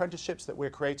number of apprenticeships that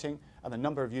we're creating and the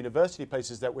number of university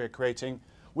places that we're creating,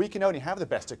 We can only have the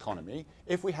best economy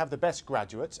if we have the best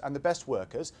graduates and the best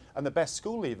workers and the best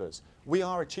school leavers. We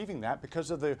are achieving that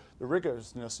because of the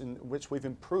rigorousness in which we've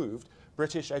improved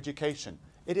British education.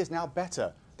 It is now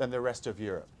better than the rest of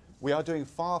Europe. We are doing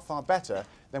far, far better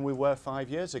than we were 5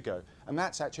 years ago. And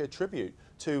that's actually a tribute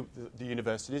to the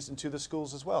universities and to the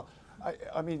schools as well.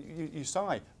 I mean, you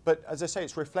sigh, but as I say,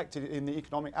 it's reflected in the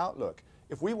economic outlook.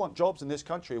 If we want jobs in this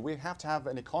country, we have to have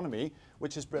an economy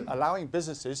which is allowing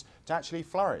businesses to actually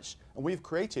flourish. And we've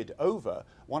created over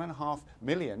 1.5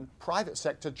 million private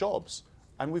sector jobs.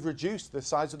 And we've reduced the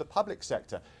size of the public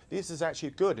sector. This is actually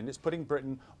good, and it's putting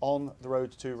Britain on the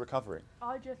road to recovery.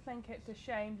 I just think it's a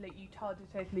shame that you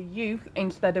targeted the youth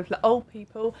instead of the old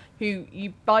people, who,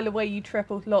 by the way, you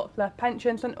tripled lots of their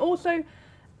pensions, and also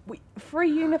free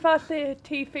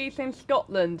university fees in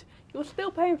Scotland. You're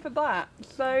still paying for that.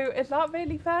 So is that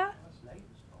really fair?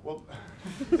 Well,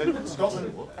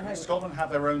 Scotland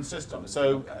have their own system,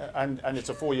 so and it's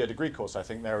a 4-year degree course, I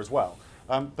think, there as well.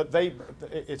 But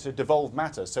it's a devolved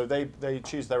matter, so they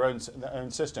choose their own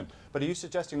system. But are you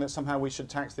suggesting that somehow we should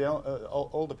tax the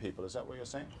older people? Is that what you're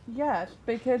saying? Yes,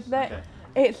 because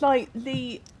it's like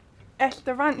the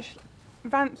Esther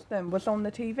Ransom was on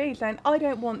the TV saying, I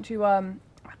don't want to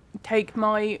take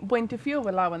my winter fuel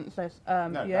allowance this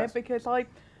year because I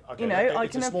can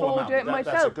afford it myself.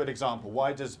 That's a good example.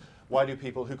 Why do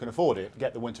people who can afford it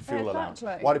get the winter fuel allowance?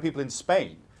 Why do people in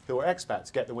Spain who are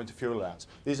expats get the winter fuel allowance?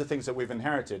 These are things that we've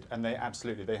inherited, and they have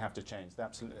to change. They're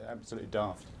absolutely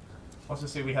daft.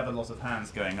 Obviously, we have a lot of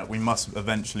hands going up. We must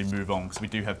eventually move on because we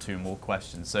do have 2 more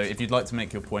questions. So if you'd like to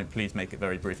make your point, please make it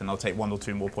very brief, and I'll take 1 or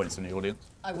 2 more points from the audience.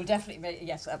 I will definitely make,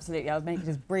 yes, absolutely. I'll make it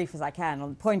as brief as I can. On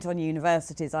the point on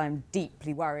universities, I'm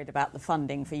deeply worried about the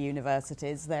funding for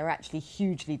universities. They're actually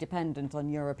hugely dependent on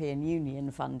European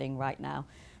Union funding right now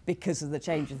because of the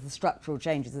changes, the structural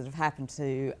changes that have happened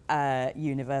to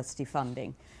university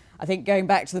funding. I think going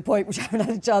back to the point which I haven't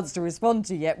had a chance to respond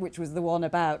to yet, which was the one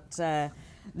about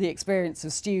the experience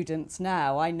of students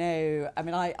now. I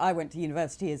went to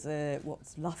university as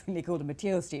what's lovingly called a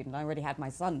mature student. I already had my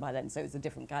son by then, so it was a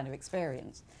different kind of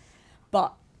experience.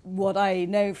 But what I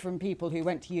know from people who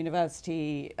went to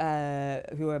university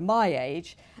who are my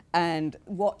age, and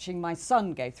watching my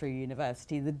son go through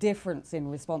university, the difference in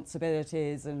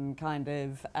responsibilities and kind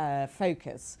of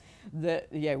focus that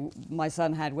my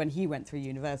son had when he went through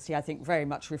university, I think very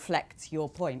much reflects your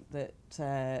point that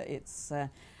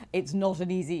it's not an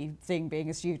easy thing being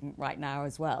a student right now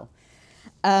as well.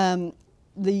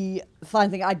 The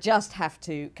final thing, I just have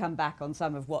to come back on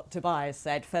some of what Tobias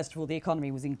said. First of all, the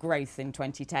economy was in growth in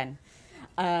 2010.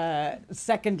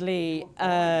 Secondly,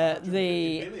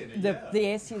 the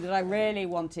issue that I really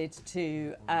wanted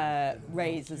to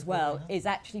raise as well is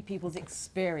actually people's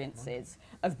experiences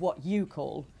of what you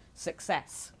call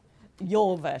success,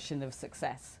 your version of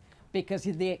success, because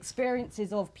the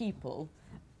experiences of people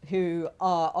who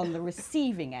are on the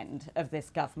receiving end of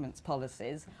this government's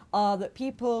policies are that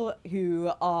people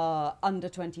who are under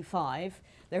 25,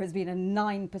 there has been a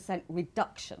 9%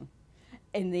 reduction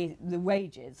in the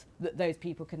wages that those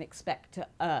people can expect to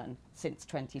earn since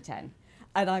 2010.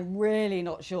 And I'm really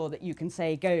not sure that you can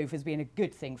say Gove has been a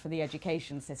good thing for the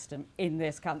education system in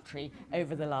this country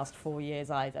over the last 4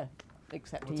 years either,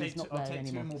 except he's not there anymore. I'll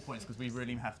take 2 more points because we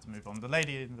really have to move on. The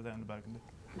lady over there in the burgundy.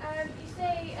 You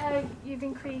say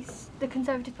the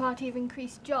Conservative Party have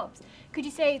increased jobs. Could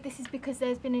you say this is because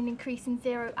there's been an increase in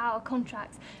 0-hour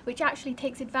contracts, which actually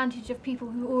takes advantage of people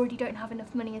who already don't have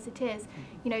enough money as it is?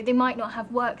 They might not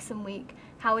have work some week.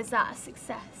 How is that a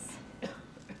success?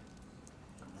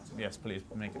 Yes, please,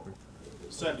 make it brief.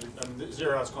 Certainly, the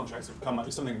 0 hours contracts have come up.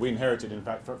 It's something we inherited, in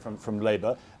fact, from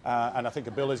Labour, and I think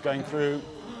a bill is going through.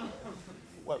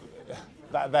 Well,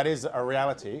 that is a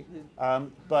reality.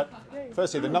 But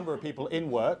firstly, the number of people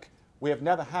in work, we have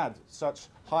never had such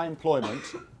high employment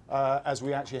as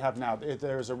we actually have now.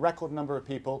 There is a record number of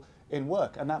people in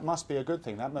work, and that must be a good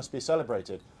thing. That must be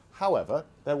celebrated. However,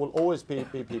 there will always be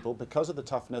people, because of the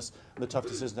toughness and the tough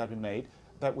decisions that have been made,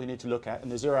 that we need to look at.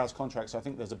 And the 0 hours contracts, I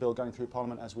think there's a bill going through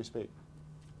Parliament as we speak.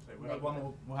 So we'll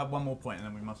have one more point, and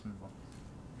then we must move on.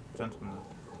 Gentlemen.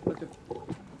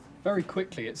 Very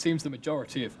quickly, it seems the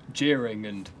majority of jeering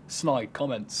and snide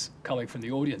comments coming from the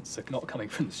audience are not coming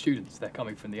from the students, they're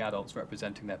coming from the adults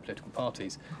representing their political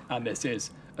parties, and this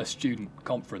is a student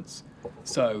conference.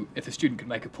 So if a student could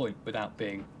make a point without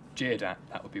being jeered at,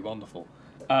 that would be wonderful.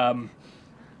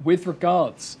 With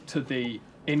regards to the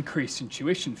increase in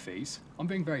tuition fees, I'm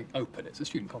being very open, it's a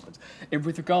student conference.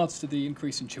 With regards to the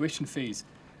increase in tuition fees,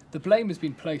 the blame has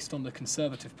been placed on the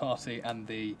Conservative Party and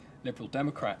the Liberal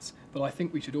Democrats, but I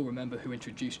think we should all remember who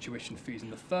introduced tuition fees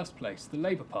in the first place, the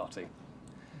Labour Party.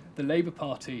 The Labour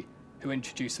Party, who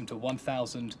introduced them to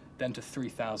 £1,000, then to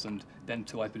 £3,000, then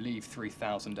to, I believe,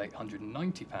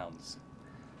 £3,890.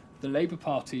 The Labour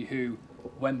Party, who,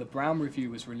 when the Brown Review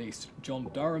was released, John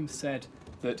Durham said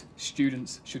that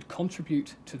students should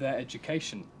contribute to their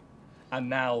education. And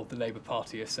now the Labour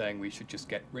Party is saying we should just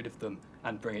get rid of them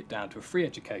and bring it down to a free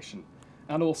education.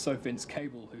 And also Vince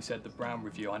Cable, who said the Brown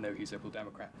Review, I know he's a Liberal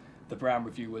Democrat, the Brown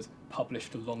Review was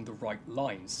published along the right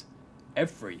lines.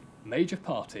 Every major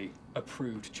party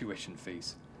approved tuition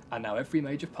fees. And now every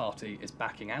major party is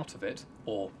backing out of it,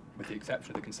 or with the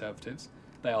exception of the Conservatives,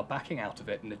 they are backing out of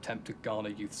it in an attempt to garner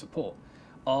youth support.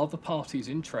 Are the parties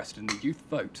interested in the youth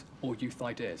vote or youth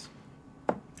ideas?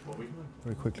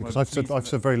 Very quickly, because I've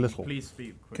said very little. Please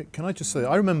speak quickly. Can I just say,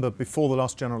 I remember before the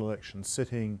last general election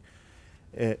sitting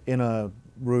in a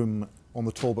room on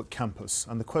the Talbot campus,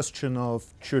 and the question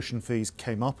of tuition fees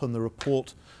came up, and the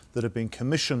report that had been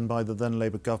commissioned by the then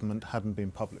Labour government hadn't been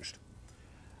published.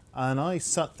 And I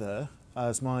sat there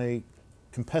as my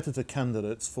competitor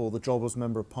candidates for the job as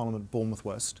Member of Parliament Bournemouth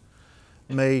West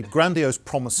made grandiose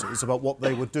promises about what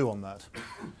they would do on that.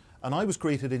 And I was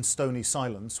greeted in stony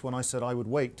silence when I said I would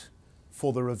wait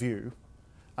for the review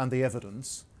and the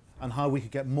evidence and how we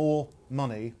could get more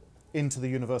money into the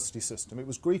university system. It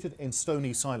was greeted in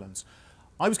stony silence.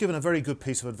 I was given a very good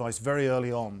piece of advice very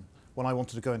early on when I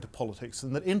wanted to go into politics,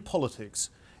 and that in politics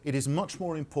it is much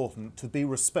more important to be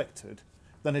respected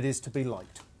than it is to be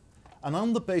liked. And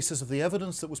on the basis of the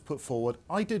evidence that was put forward,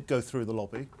 I did go through the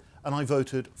lobby and I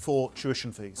voted for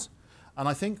tuition fees. And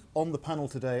I think on the panel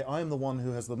today, I am the one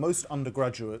who has the most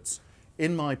undergraduates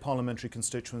in my parliamentary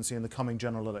constituency in the coming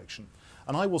general election.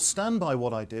 And I will stand by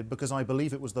what I did because I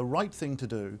believe it was the right thing to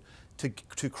do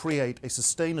to create a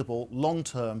sustainable,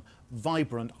 long-term,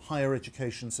 vibrant higher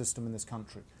education system in this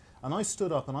country. And I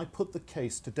stood up and I put the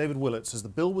case to David Willits as the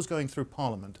bill was going through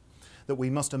Parliament that we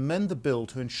must amend the bill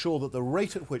to ensure that the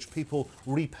rate at which people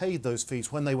repaid those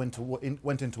fees when they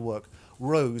went into work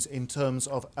rose in terms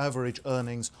of average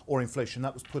earnings or inflation.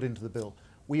 That was put into the bill.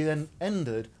 We then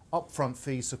ended upfront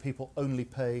fees so people only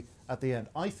pay at the end.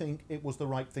 I think it was the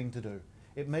right thing to do.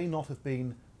 It may not have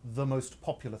been the most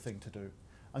popular thing to do.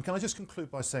 And can I just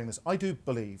conclude by saying this? I do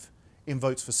believe in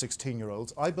votes for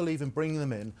 16-year-olds. I believe in bringing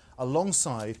them in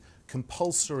alongside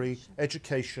compulsory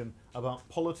education about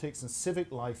politics and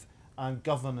civic life and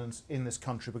governance in this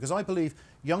country, because I believe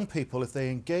young people, if they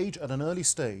engage at an early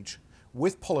stage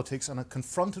with politics and are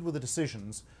confronted with the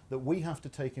decisions that we have to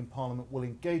take in Parliament, will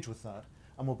engage with that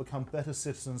and will become better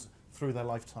citizens through their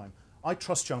lifetime. I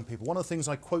trust young people. One of the things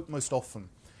I quote most often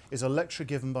is a lecture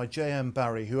given by J.M.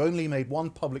 Barrie, who only made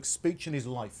one public speech in his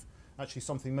life, actually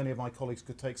something many of my colleagues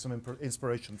could take some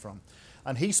inspiration from.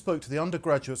 And he spoke to the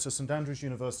undergraduates at St Andrews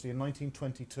University in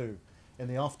 1922 in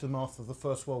the aftermath of the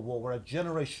First World War, where a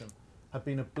generation had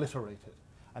been obliterated.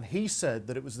 And he said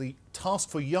that it was the task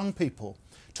for young people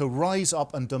to rise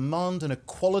up and demand an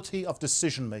equality of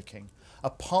decision-making, a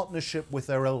partnership with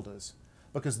their elders,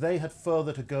 because they had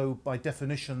further to go by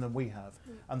definition than we have.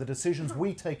 And the decisions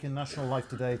we take in national life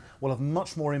today will have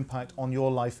much more impact on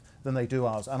your life than they do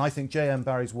ours. And I think J.M.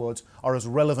 Barrie's words are as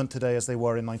relevant today as they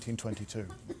were in 1922.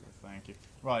 Thank you.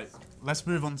 Right, let's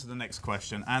move on to the next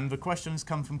question. And the question has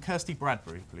come from Kirsty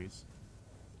Bradbury, please.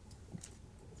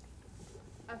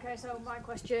 Okay, so my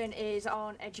question is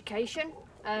on education,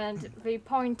 and the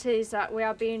point is that we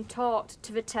are being taught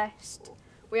to the test.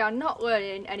 We are not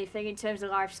learning anything in terms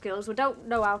of life skills. We don't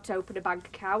know how to open a bank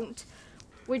account.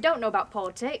 We don't know about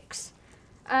politics,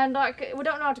 and we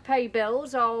don't know how to pay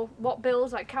bills or what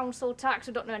bills, like council tax.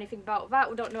 We don't know anything about that.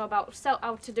 We don't know about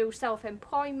how to do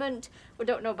self-employment. We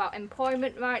don't know about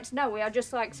employment rights. No, we are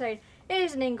just like saying,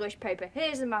 here's an English paper,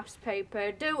 here's a maths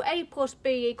paper, do A plus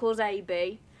B equals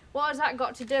AB. What has that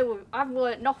got to do with? I've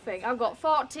learnt nothing. I've got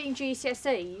 14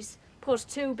 GCSEs plus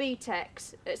 2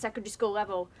 BTECs at secondary school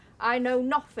level. I know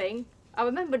nothing. I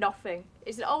remember nothing.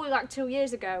 It's only like 2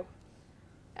 years ago.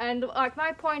 And like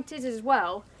my point is as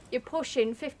well, you're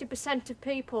pushing 50% of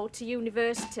people to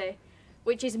university,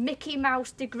 which is Mickey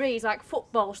Mouse degrees like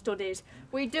football studies.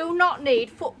 We do not need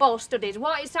football studies.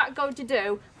 What is that going to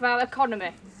do for our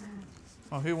economy?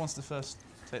 Well, who wants to first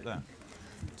take that?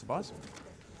 Tobias?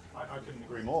 I couldn't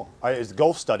agree more. It's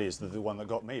golf studies that are the one that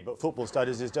got me, but football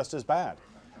studies is just as bad.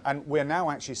 And we're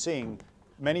now actually seeing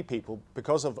many people,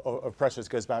 because of pressure, this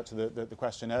goes back to the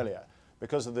question earlier,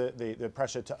 because of the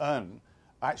pressure to earn,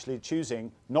 actually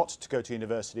choosing not to go to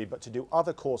university, but to do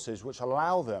other courses which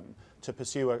allow them to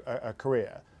pursue a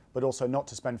career, but also not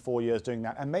to spend 4 years doing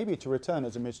that, and maybe to return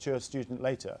as a mature student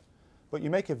later. But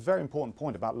you make a very important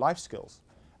point about life skills.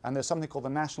 And there's something called the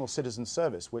National Citizen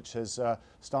Service, which has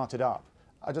started up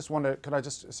I just wonder, could I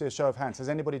just see a show of hands? Has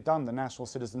anybody done the National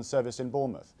Citizen Service in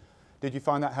Bournemouth? Did you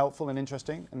find that helpful and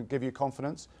interesting and give you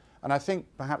confidence? And I think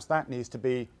perhaps that needs to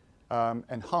be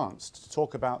enhanced to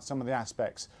talk about some of the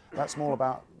aspects. That's more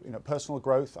about personal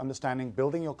growth, understanding,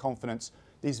 building your confidence,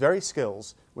 these very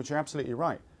skills, which are absolutely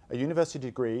right. A university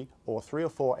degree or 3 or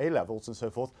 4 A-levels and so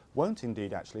forth won't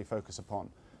indeed actually focus upon.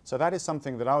 So that is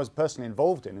something that I was personally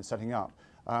involved in setting up,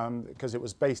 because it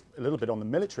was based a little bit on the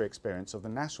military experience of the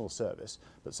national service,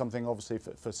 but something obviously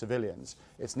for civilians.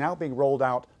 It's now being rolled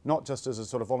out not just as a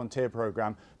sort of volunteer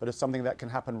program, but as something that can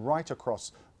happen right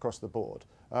across the board.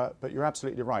 But you're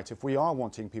absolutely right. If we are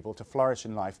wanting people to flourish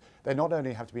in life, they not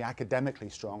only have to be academically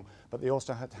strong, but they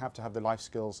also have to have the life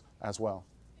skills as well.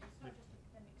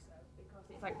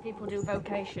 It's like people do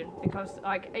vocation, because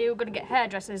like you're going to get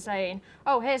hairdressers saying,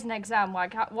 "Oh, here's an exam.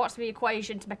 Like, what's the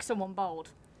equation to make someone bald?"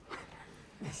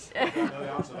 I don't know the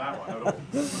answer to that one at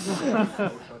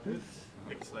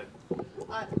all.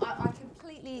 I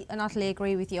completely and utterly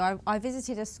agree with you. I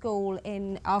visited a school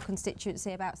in our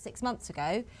constituency about 6 months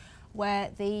ago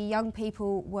where the young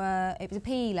people were, it was a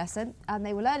PE lesson, and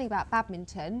they were learning about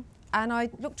badminton, and I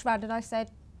looked around and I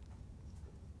said,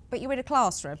 "But you're in a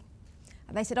classroom."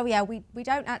 And they said, "Oh yeah, we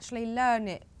don't actually learn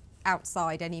it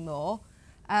outside anymore.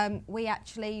 We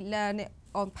actually learn it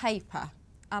on paper."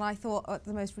 And I thought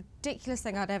the most ridiculous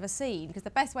thing I'd ever seen, because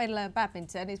the best way to learn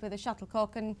badminton is with a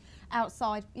shuttlecock and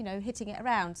outside, hitting it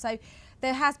around. So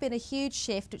there has been a huge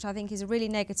shift, which I think is a really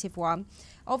negative one.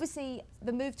 Obviously,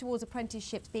 the move towards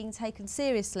apprenticeships being taken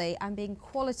seriously and being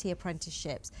quality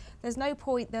apprenticeships. There's no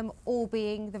point them all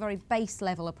being the very base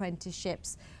level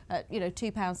apprenticeships at,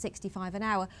 £2.65 an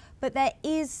hour. But there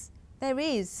is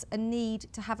a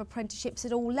need to have apprenticeships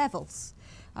at all levels.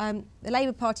 The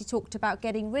Labour Party talked about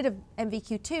getting rid of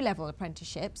MVQ2 level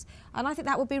apprenticeships, and I think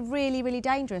that would be really, really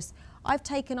dangerous. I've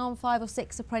taken on 5 or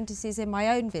 6 apprentices in my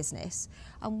own business,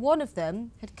 and one of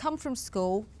them had come from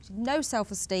school, no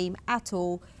self-esteem at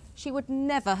all. She would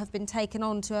never have been taken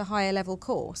on to a higher level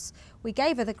course. We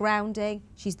gave her the grounding.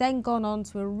 She's then gone on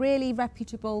to a really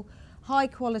reputable, high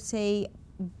quality,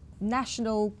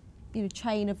 national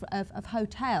chain of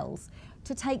hotels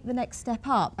to take the next step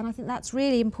up, and I think that's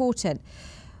really important.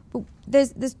 But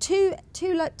there's two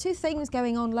things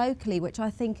going on locally which I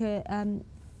think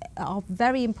are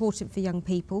very important for young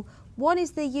people. One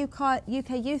is the UK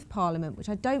Youth Parliament, which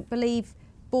I don't believe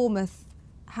Bournemouth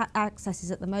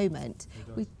accesses at the moment.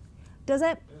 Does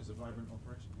it? It's a vibrant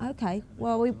operation. Okay.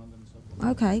 Well, it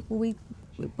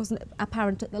wasn't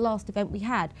apparent at the last event we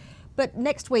had. But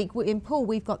next week in Poole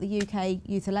we've got the UK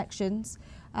youth elections,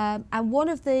 and one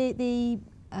of the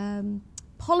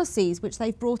policies which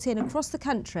they've brought in across the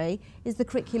country is the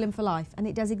curriculum for life, and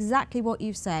it does exactly what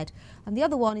you've said. And the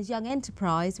other one is Young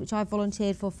Enterprise, which I've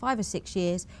volunteered for 5 or 6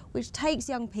 years, which takes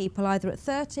young people either at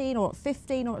 13 or at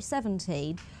 15 or at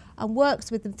 17 and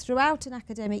works with them throughout an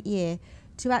academic year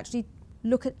to actually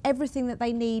look at everything that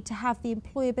they need to have the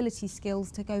employability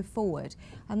skills to go forward.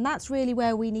 And that's really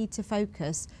where we need to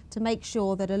focus, to make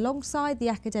sure that alongside the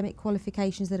academic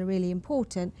qualifications that are really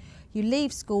important, you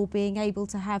leave school being able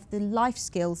to have the life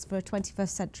skills for a 21st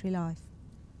century life.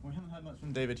 We haven't heard much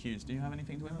from David Hughes. Do you have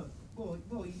anything to add? Well,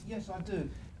 yes, I do.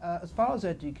 As far as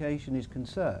education is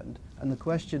concerned, and the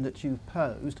question that you've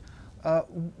posed,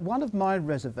 one of my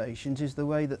reservations is the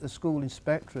way that the school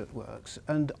inspectorate works,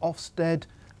 and Ofsted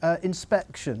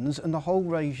inspections and the whole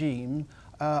regime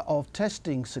of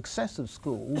testing success of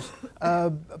schools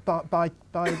by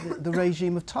the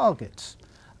regime of targets.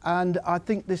 And I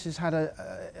think this has had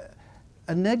a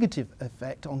negative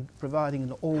effect on providing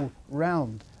an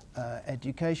all-round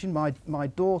education. My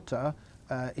daughter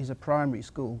is a primary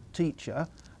school teacher,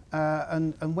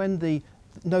 and when the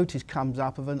notice comes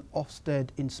up of an Ofsted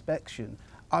inspection,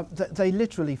 they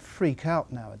literally freak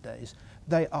out nowadays.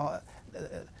 They are,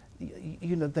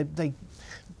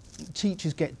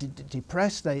 teachers get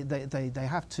depressed. They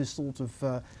have to sort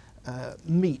of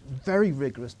meet very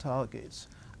rigorous targets.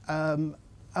 And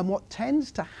what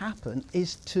tends to happen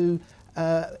is to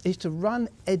run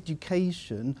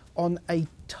education on a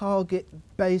target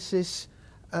basis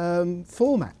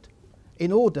format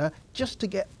in order just to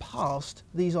get past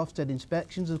these Ofsted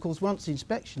inspections. Of course, once the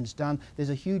inspection's done, there's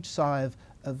a huge sigh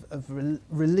of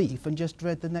relief and just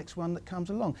dread the next one that comes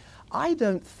along. I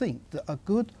don't think that a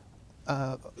good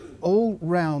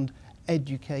all-round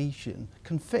education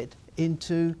can fit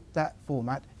into that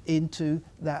format, into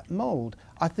that mould.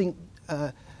 I think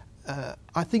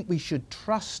we should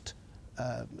trust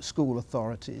school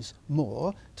authorities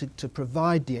more to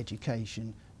provide the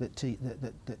education that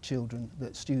children,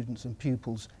 that students and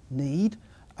pupils need.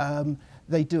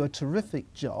 They do a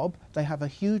terrific job. They have a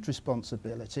huge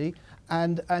responsibility,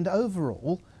 and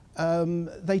overall,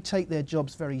 they take their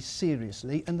jobs very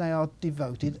seriously, and they are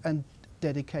devoted and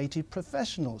dedicated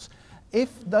professionals. If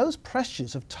those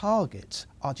pressures of targets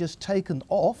are just taken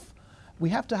off, we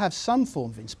have to have some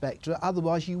form of inspectorate,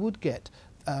 otherwise you would get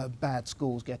bad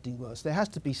schools getting worse. There has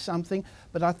to be something,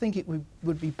 but I think it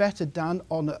would be better done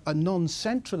on a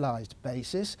non-centralised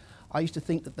basis. I used to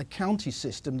think that the county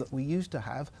system that we used to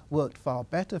have worked far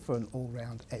better for an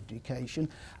all-round education,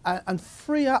 and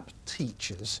free up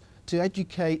teachers to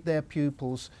educate their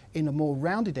pupils in a more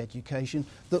rounded education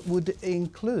that would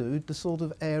include the sort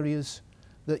of areas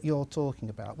that you're talking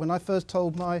about. When I first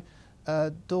told my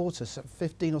daughter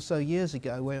 15 or so years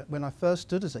ago, when I first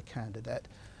stood as a candidate,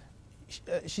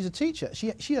 she's a teacher.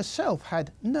 She herself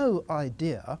had no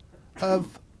idea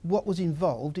of what was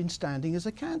involved in standing as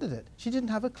a candidate. She didn't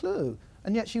have a clue,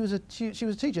 and yet she was a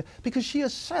teacher because she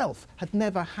herself had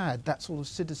never had that sort of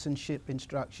citizenship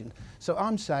instruction. So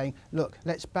I'm saying, look,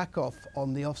 let's back off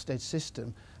on the Ofsted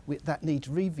system. That needs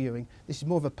reviewing. This is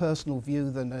more of a personal view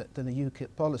than a UKIP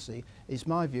policy, is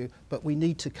my view, but we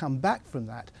need to come back from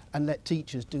that and let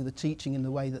teachers do the teaching in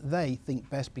the way that they think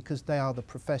best, because they are the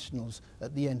professionals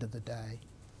at the end of the day.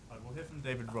 We'll hear from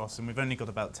David Ross, and we've only got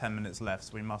about 10 minutes left,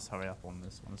 so we must hurry up on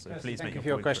this one. So please thank make you for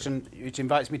your question, which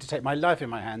invites me to take my life in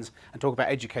my hands and talk about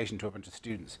education to a bunch of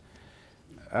students.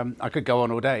 I could go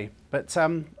on all day, but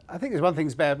I think there's one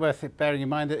thing worth bearing in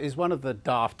mind, that is one of the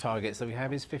daft targets that we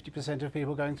have is 50% of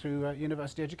people going through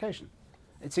university education.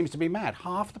 It seems to be mad,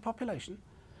 half the population.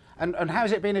 And how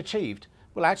has it been achieved?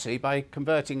 Well, actually, by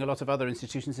converting a lot of other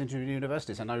institutions into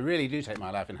universities, and I really do take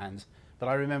my life in hands, but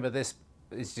I remember this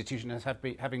institution as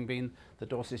having been the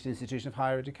Dorset Institution of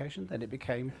Higher Education, then it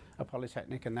became a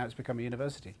polytechnic, and now it's become a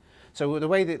university. So the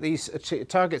way that these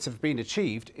targets have been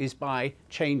achieved is by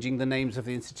changing the names of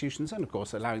the institutions and, of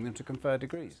course, allowing them to confer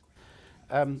degrees.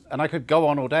 And I could go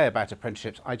on all day about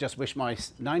apprenticeships. I just wish my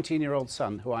 19-year-old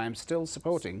son, who I am still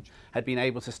supporting, had been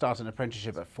able to start an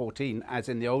apprenticeship at 14, as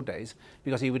in the old days,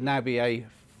 because he would now be a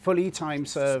fully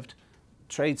time-served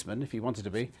tradesman, if he wanted to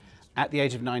be, at the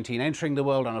age of 19, entering the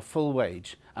world on a full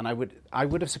wage, and I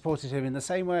would have supported him in the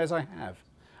same way as I have.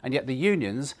 And yet the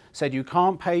unions said you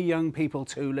can't pay young people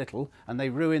too little, and they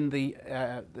ruined the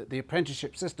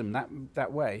apprenticeship system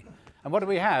that way. And what do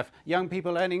we have? Young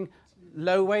people earning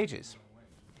low wages.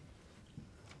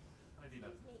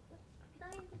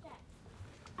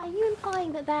 Are you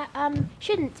implying that there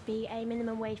shouldn't be a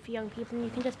minimum wage for young people and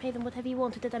you can just pay them whatever you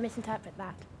want, or did I misinterpret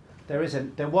that?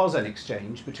 There was an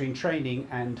exchange between training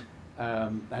and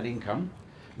income.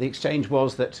 The exchange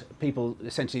was that people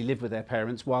essentially lived with their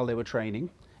parents while they were training.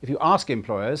 If you ask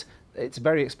employers, it's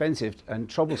very expensive and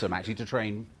troublesome actually to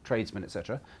train tradesmen,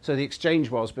 etc. So the exchange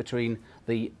was between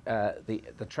the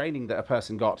training that a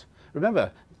person got.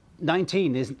 Remember,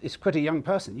 19 is quite a young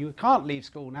person. You can't leave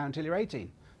school now until you're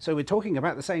 18. So we're talking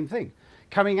about the same thing.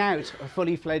 Coming out a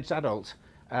fully fledged adult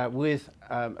with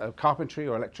a carpentry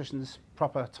or electrician's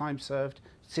proper time-served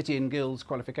City and Guilds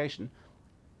qualification,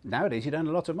 nowadays you'd earn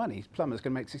a lot of money. Plumbers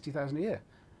can make 60,000 a year.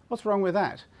 What's wrong with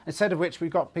that? Instead of which,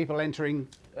 we've got people entering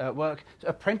work,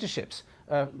 apprenticeships.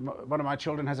 One of my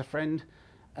children has a friend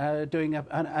doing a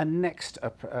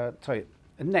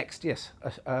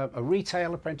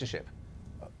retail apprenticeship.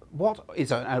 What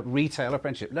is a retail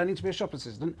apprenticeship? Learning to be a shop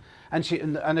assistant,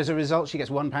 and as a result she gets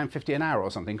 £1.50 an hour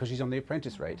or something because she's on the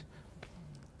apprentice rate.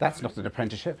 That's not an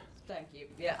apprenticeship. Thank you.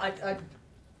 Yeah, I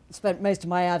spent most of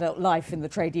my adult life in the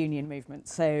trade union movement,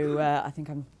 so I think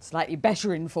I'm slightly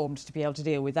better informed to be able to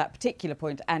deal with that particular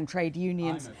point. And trade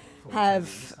unions have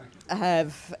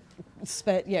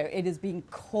spent, it has been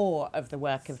core of the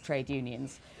work of trade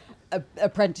unions.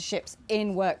 Apprenticeships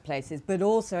in workplaces, but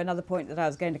also another point that I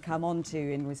was going to come on to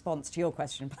in response to your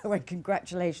question. By the way,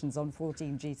 congratulations on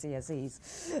 14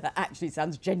 GCSEs. That actually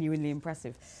sounds genuinely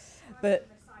impressive. But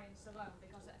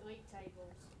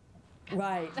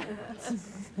right.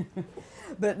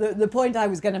 But the point I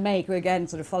was going to make, again,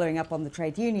 sort of following up on the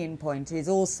trade union point, is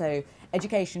also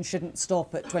education shouldn't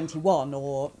stop at 21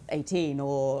 or 18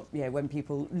 or when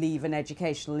people leave an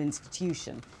educational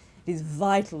institution. It is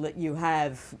vital that you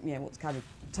have what's kind of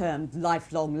termed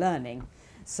lifelong learning.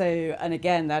 So, and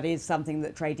again, that is something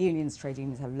that trade unions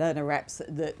have learner reps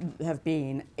that have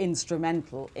been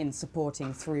instrumental in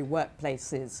supporting through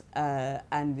workplaces.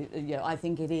 And I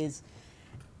think it is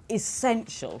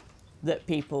essential that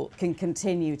people can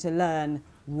continue to learn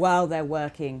while they're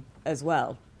working as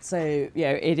well. So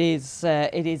it is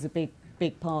a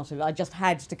big part of it. I just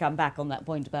had to come back on that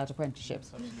point about apprenticeships.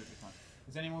 That's absolutely fine.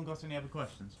 Has anyone got any other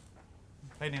questions?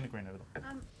 Lady in the green over there.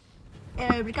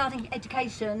 regarding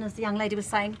education, as the young lady was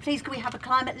saying, please can we have a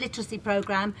climate literacy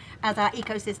programme as our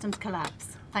ecosystems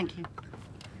collapse? Thank you.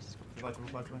 Would you like to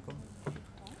reply to my comment?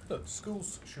 Look,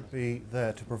 schools should be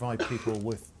there to provide people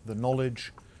with the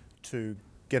knowledge to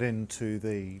get into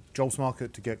the jobs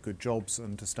market, to get good jobs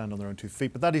and to stand on their own 2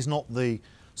 feet. But that is not the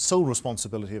sole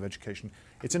responsibility of education.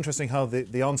 It's interesting how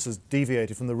the answers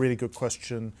deviated from the really good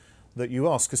question that you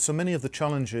asked, because so many of the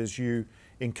challenges you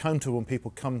encounter when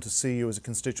people come to see you as a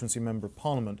constituency member of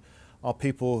Parliament are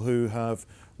people who have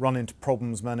run into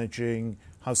problems managing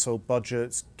household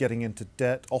budgets, getting into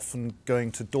debt, often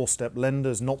going to doorstep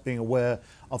lenders, not being aware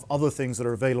of other things that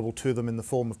are available to them in the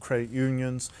form of credit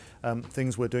unions,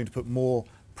 things we're doing to put more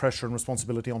pressure and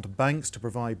responsibility onto banks to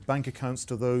provide bank accounts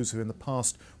to those who in the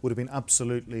past would have been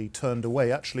absolutely turned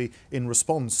away, actually in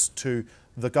response to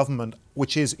the government,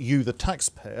 which is you, the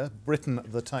taxpayer, Britain,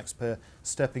 the taxpayer,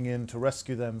 stepping in to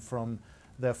rescue them from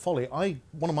their folly.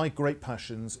 One of my great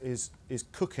passions is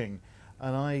cooking,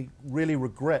 and I really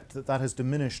regret that that has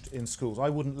diminished in schools. I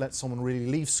wouldn't let someone really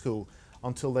leave school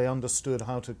until they understood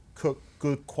how to cook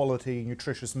good quality,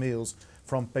 nutritious meals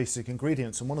from basic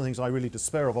ingredients. And one of the things I really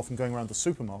despair of often going around the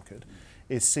supermarket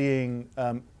is seeing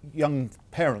young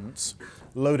parents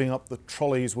loading up the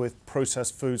trolleys with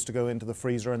processed foods to go into the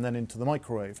freezer and then into the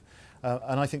microwave.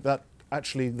 And I think that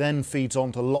actually then feeds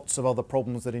on to lots of other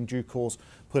problems that in due course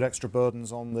put extra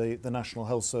burdens on the National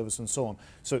Health Service and so on.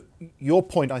 So your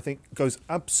point, I think, goes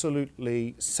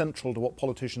absolutely central to what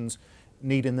politicians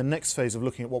need in the next phase of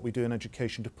looking at what we do in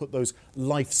education, to put those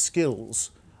life skills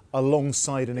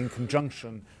alongside and in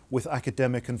conjunction with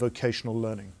academic and vocational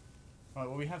learning. Right,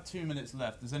 well, we have 2 minutes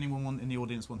left. Does anyone in the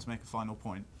audience want to make a final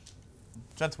point?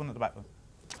 Gentleman at the back there.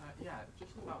 Yeah,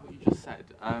 just about what you just said.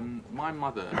 My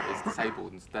mother is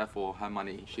disabled, and therefore her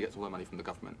money, she gets all her money from the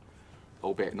government,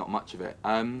 albeit not much of it.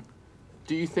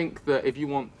 Do you think that if you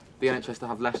want the NHS to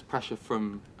have less pressure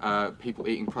from people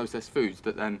eating processed foods,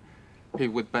 that then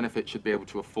people with benefits should be able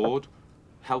to afford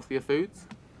healthier foods?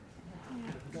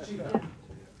 Yeah.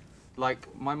 Like,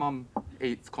 my mum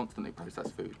eats constantly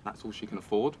processed food. That's all she can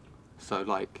afford. So,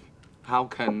 like, how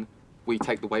can we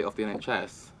take the weight off the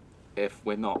NHS if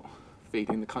we're not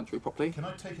feeding the country properly? Can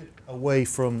I take it away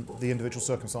from the individual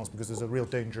circumstance, because there's a real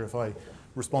danger if I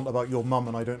respond about your mum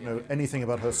and I don't know anything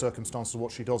about her circumstances or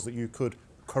what she does that you could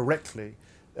correctly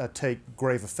take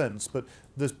grave offence. But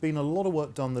there's been a lot of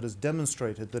work done that has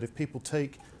demonstrated that if people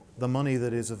take the money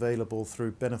that is available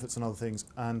through benefits and other things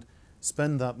and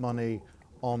spend that money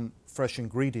on fresh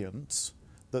ingredients,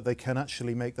 that they can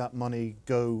actually make that money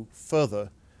go further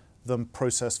than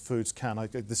processed foods can.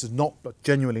 This is not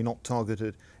genuinely not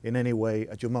targeted in any way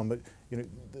at your mum, but you know,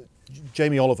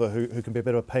 Jamie Oliver, who can be a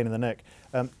bit of a pain in the neck,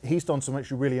 he's done some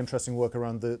actually really interesting work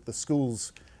around the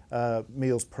schools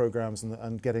meals programs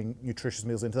and getting nutritious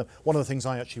meals into them. One of the things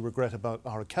I actually regret about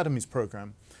our academies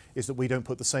program is that we don't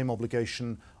put the same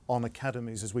obligation on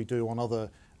academies as we do on other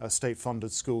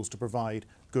state-funded schools to provide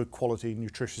good quality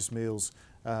nutritious meals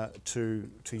to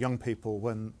young people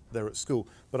when they're at school.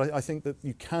 But I think that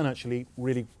you can actually eat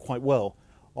really quite well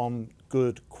on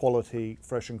good quality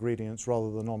fresh ingredients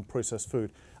rather than on processed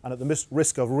food. And at the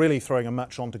risk of really throwing a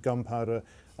match onto gunpowder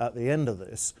at the end of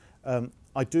this,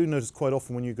 I do notice quite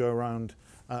often when you go around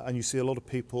and you see a lot of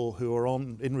people who are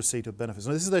in receipt of benefits.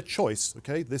 Now, this is their choice,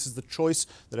 okay? This is the choice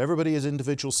that everybody as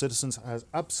individual citizens has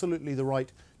absolutely the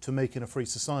right to make in a free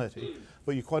society.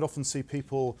 But you quite often see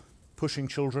people pushing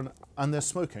children and they're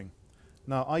smoking.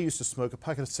 Now, I used to smoke. A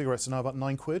packet of cigarettes are now about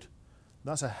 £9.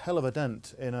 That's a hell of a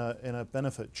dent in a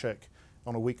benefit check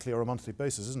on a weekly or a monthly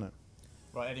basis, isn't it?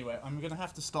 Right, anyway, I'm going to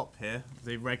have to stop here,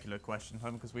 the regular question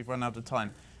time, because we've run out of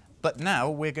time. But now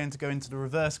we're going to go into the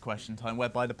reverse question time,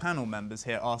 whereby the panel members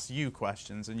here ask you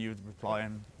questions and you would reply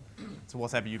to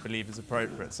whatever you believe is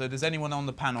appropriate. So does anyone on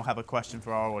the panel have a question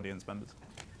for our audience members?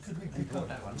 Could we pick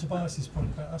up Tobias's point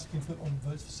about asking for on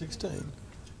votes for 16?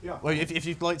 Yeah. Well, if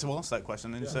you'd like to ask that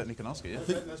question, then you certainly can ask it.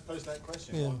 Yeah. Let's pose that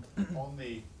question. Yeah. On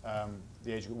the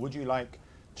age group, would you like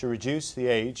to reduce the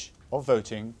age of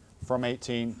voting from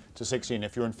 18 to 16?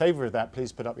 If you're in favour of that,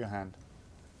 please put up your hand.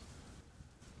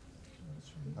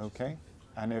 Okay.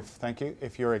 And thank you.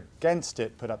 If you're against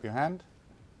it, put up your hand.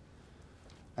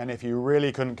 And if you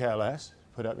really couldn't care less,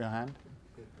 put up your hand.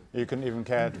 You couldn't even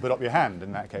care to put up your hand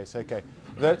in that case. Okay.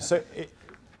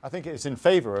 I think it's in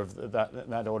favour of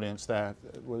that audience there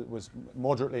was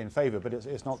moderately in favour, but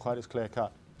it's not quite as clear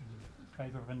cut.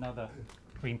 Favour of another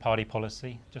Green Party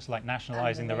policy, just like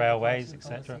nationalising the railways,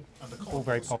 etc. All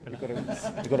very popular.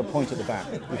 You've got a point at the back.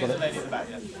 Lady at the back,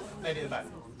 yeah. Lady at the back.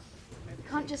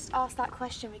 You can't just ask that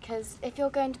question, because if you're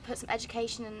going to put some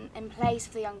education in place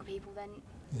for the younger people, then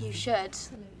you should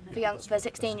for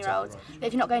 16-year-olds. But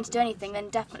if you're not going to do anything, then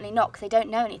definitely not, because they don't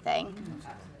know anything.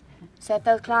 So if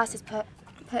those classes put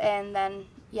in, then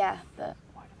yeah, but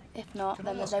if not,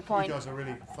 then there's no point. You guys are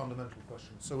really fundamental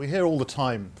questions. So we hear all the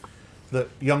time that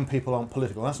young people aren't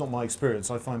political. That's not my experience.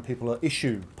 I find people are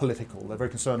issue political. They're very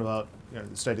concerned about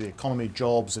the state of the economy,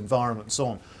 jobs, environment, and so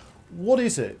on. What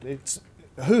is it?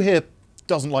 Who here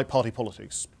doesn't like party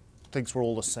politics? Thinks we're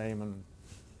all the same? And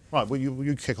right, well,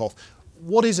 you kick off.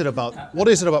 What is it about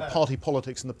party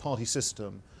politics and the party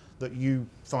system that you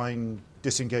find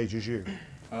disengages you?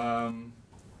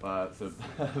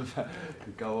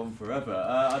 Could go on forever.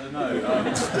 I don't know. We've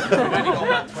only got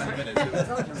about 20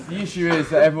 minutes. The issue is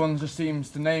that everyone just seems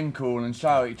to name call and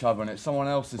shout at each other, and it's someone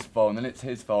else's fault, and then it's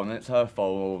his fault, and then it's her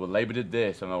fault, or well, Labour did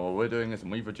this, and well, we're doing this,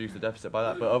 and we've reduced the deficit by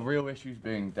that. But are real issues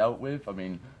being dealt with? I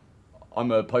mean, I'm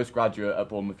a postgraduate at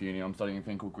Bournemouth Uni. I'm studying a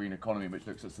thing called green economy, which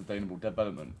looks at sustainable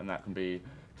development, and that can be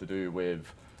to do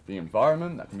with the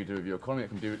environment, that can be to do with your economy, it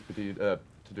can be to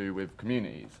do with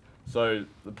communities. So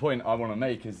the point I want to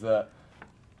make is that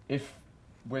if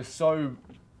we're so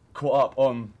caught up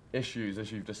on issues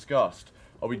as you've discussed,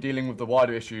 are we dealing with the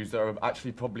wider issues that are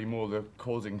actually probably more the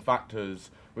causing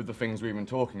factors with the things we've been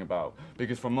talking about?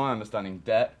 Because from my understanding,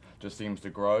 debt just seems to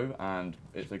grow, and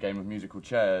it's a game of musical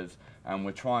chairs, and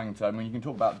we're trying to, I mean, you can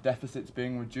talk about deficits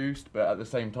being reduced, but at the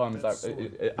same time,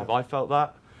 have I felt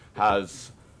that?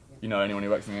 Has, anyone who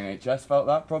works in the NHS felt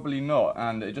that? Probably not,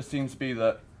 and it just seems to be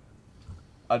that,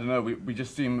 I don't know, we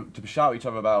just seem to shout at each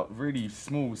other about really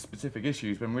small, specific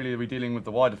issues, when really we're dealing with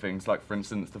the wider things, like, for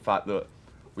instance, the fact that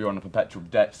we're on a perpetual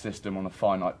debt system on a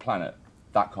finite planet.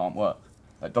 That can't work.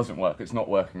 That doesn't work. It's not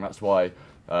working. That's why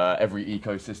every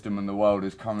ecosystem in the world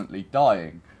is currently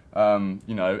dying.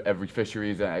 Every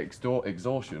fishery is at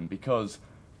exhaustion because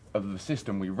of the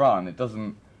system we run. It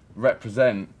doesn't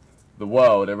represent the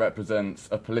world, it represents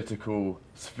a political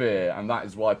sphere, and that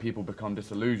is why people become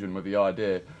disillusioned with the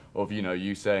idea of,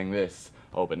 you saying this,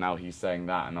 oh, but now he's saying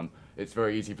that, and it's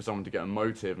very easy for someone to get a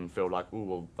motive and feel like, oh,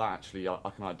 well, that actually, I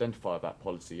can identify with that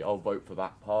policy, I'll vote for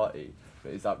that party.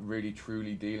 But is that really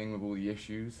truly dealing with all the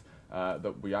issues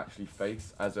that we actually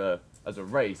face as a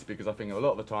race? Because I think a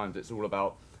lot of the times it's all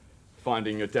about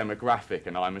finding your demographic,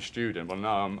 and I'm a student. Well, no,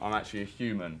 I'm actually a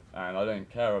human, and I don't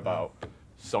care about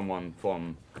someone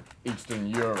from Eastern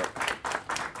Europe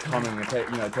coming and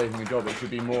taking a job. It should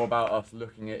be more about us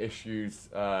looking at issues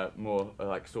more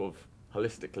like sort of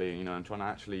holistically, and trying to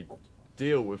actually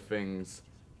deal with things,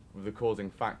 with the causing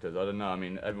factors. I don't know. I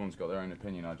mean, everyone's got their own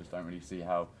opinion. I just don't really see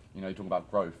how, you talk about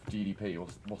growth, GDP.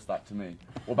 What's that to me?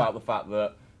 What about the fact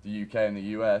that the UK and the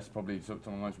US, probably some of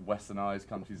the most westernised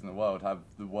countries in the world, have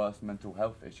the worst mental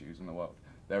health issues in the world?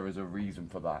 There is a reason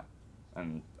for that.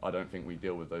 And I don't think we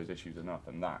deal with those issues enough,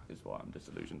 and that is why I'm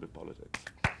disillusioned with politics.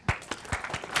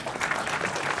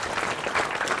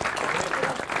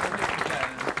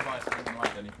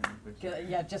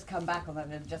 Yeah, just come back on that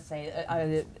and just say,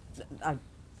 I can't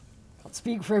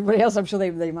speak for everybody else, I'm sure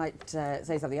they might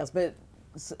say something else, but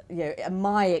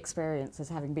my experience as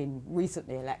having been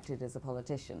recently elected as a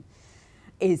politician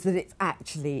is that it's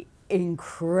actually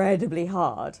incredibly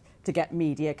hard to get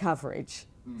media coverage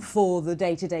for the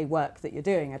day-to-day work that you're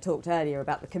doing. I talked earlier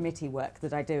about the committee work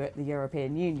that I do at the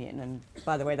European Union, and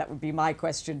by the way, that would be my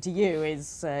question to you,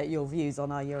 is your views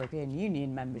on our European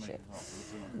Union membership.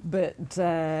 But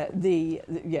I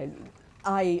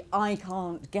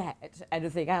can't get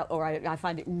anything out, or I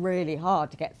find it really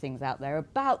hard to get things out there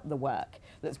about the work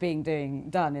that's being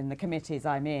done in the committees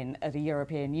I'm in at a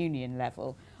European Union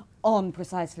level, on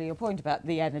precisely your point about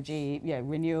the energy,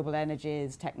 renewable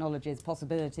energies, technologies,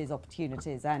 possibilities,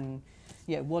 opportunities, and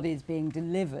what is being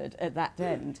delivered at that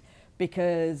end,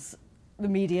 because the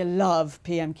media love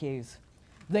PMQs.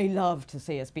 They love to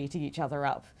see us beating each other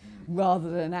up,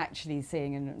 rather than actually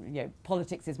seeing, and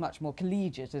politics is much more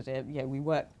collegiate. We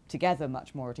work together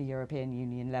much more at a European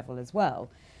Union level as well.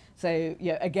 So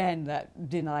again, that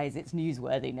denies its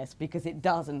newsworthiness because it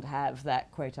doesn't have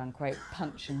that quote-unquote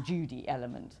Punch and Judy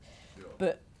element.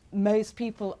 But most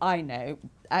people I know,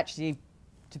 actually,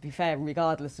 to be fair,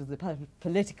 regardless of the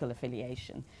political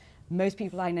affiliation, most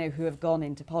people I know who have gone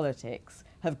into politics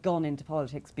have gone into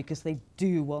politics because they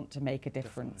do want to make a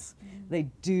difference. They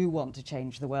do want to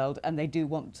change the world, and they do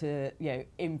want to,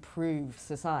 improve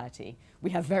society. We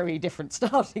have very different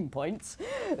starting points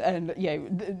and,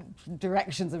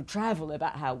 directions of travel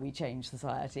about how we change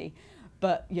society.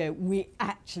 But, we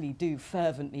actually do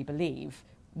fervently believe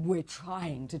we're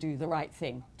trying to do the right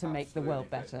thing to make the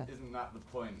world better. Isn't that the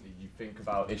point, that you think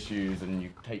about issues and you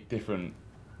take different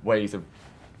ways of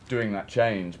doing that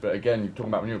change? But again, you're talking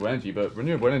about renewable energy, but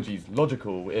renewable energy is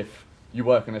logical if you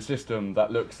work in a system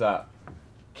that looks at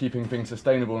keeping things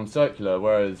sustainable and circular,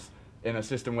 whereas in a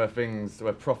system where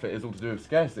profit is all to do with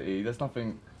scarcity, there's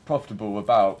nothing profitable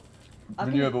about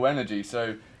renewable energy.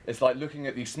 So it's like looking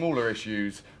at these smaller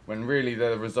issues when really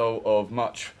they're the result of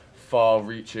much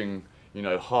far-reaching, you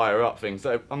know, higher up things.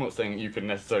 So I'm not saying you can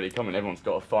necessarily come in, everyone's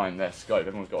got to find their scope,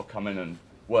 everyone's got to come in and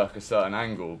work a certain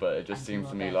angle, but it just seems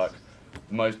to me like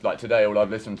like today all I've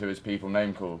listened to is people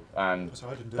name call and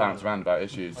bounce around about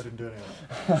issues. I didn't do any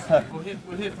of that.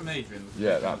 We'll hear from Adrian.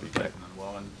 Yeah, that'd be great.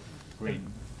 And Green.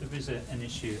 There is an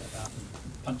issue about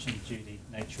punching Judy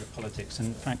nature of politics,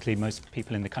 and frankly most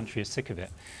people in the country are sick of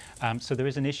it. So there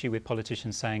is an issue with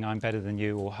politicians saying I'm better than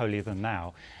you or holier than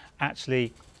thou.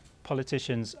 Actually,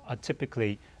 politicians are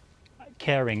typically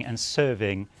caring and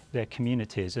serving their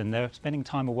communities, and they're spending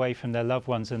time away from their loved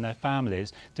ones and their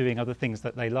families doing other things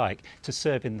that they like to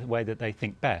serve in the way that they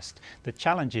think best. The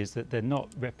challenge is that they're not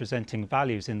representing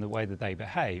values in the way that they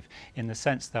behave, in the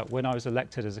sense that when I was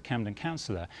elected as a Camden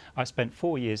councillor, I spent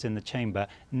 4 years in the chamber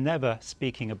never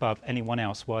speaking above anyone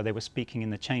else while they were speaking in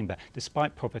the chamber,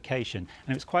 despite provocation.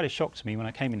 And it was quite a shock to me when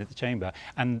I came into the chamber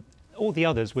and all the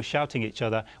others were shouting at each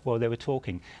other while they were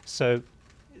talking. So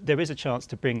there is a chance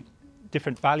to bring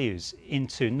different values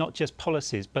into not just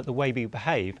policies but the way we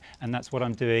behave, and that's what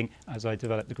I'm doing as I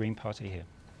develop the Green Party here.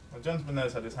 Well, the gentleman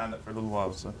there's had his hand up for a little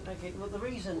while, so. Okay, well the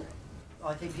reason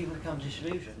I think people become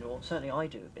disillusioned, or certainly I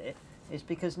do a bit, is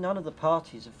because none of the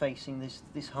parties are facing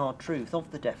this hard truth of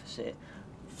the deficit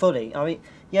fully. I mean,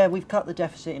 yeah, we've cut the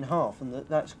deficit in half and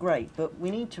that's great, but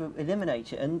we need to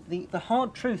eliminate it, and the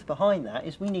hard truth behind that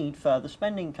is we need further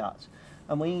spending cuts,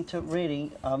 and we need to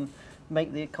really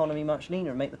make the economy much leaner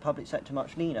and make the public sector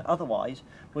much leaner. Otherwise,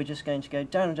 we're just going to go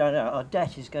down and down and down. Our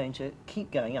debt is going to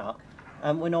keep going up,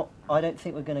 and I don't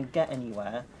think we're going to get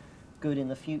anywhere good in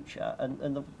the future.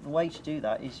 And the way to do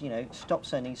that is, you know, stop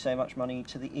sending so much money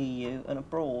to the EU and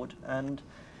abroad, and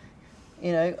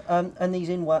you know, and these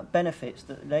in-work benefits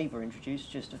that Labour introduced,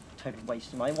 just a total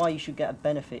waste of money. Why you should get a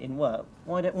benefit in work?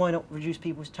 Why not reduce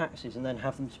people's taxes and then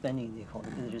have them spending in the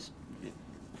economy? They're just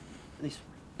this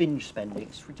binge spending.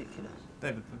 It's ridiculous.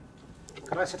 David,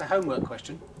 could I set a homework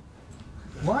question?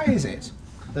 Why is it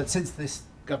that since this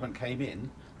government came in,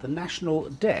 the national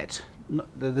debt,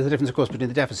 the difference of course between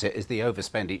the deficit is the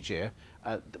overspend each year,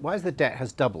 why is the debt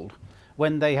has doubled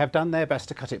when they have done their best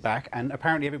to cut it back, and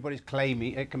apparently everybody's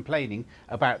complaining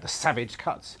about the savage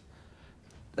cuts?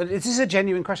 This is a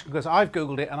genuine question because I've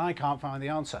Googled it and I can't find the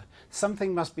answer.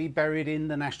 Something must be buried in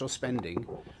the national spending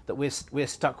that we're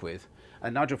stuck with.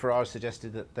 And Nigel Farage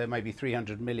suggested that there may be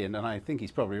 300 million, and I think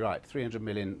he's probably right, 300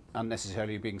 million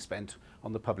unnecessarily being spent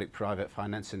on the public-private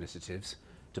finance initiatives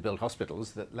to build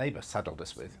hospitals that Labour saddled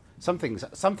us with.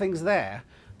 Something's there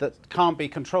that can't be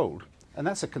controlled, and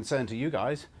that's a concern to you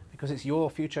guys because it's your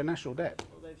future national debt.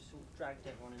 Well, they've sort of dragged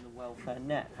everyone in the welfare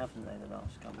net, haven't they, the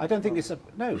last couple? I don't think it's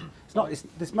it's not.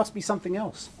 This must be something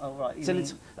else. Oh right.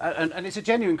 And it's a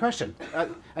genuine question,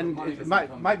 and it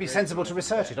might be sensible to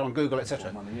research it on Google,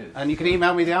 etc. And you can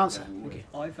email me the answer. Thank you.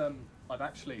 I've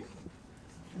actually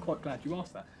quite glad you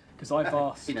asked that because I've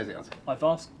asked. He knows the answer. I've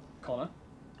asked Connor.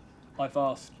 I've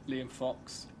asked Liam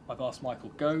Fox. I've asked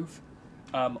Michael Gove.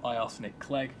 I asked Nick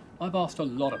Clegg. I've asked a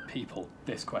lot of people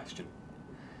this question,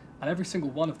 and every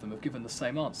single one of them have given the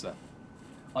same answer.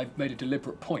 I've made a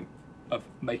deliberate point of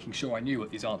making sure I knew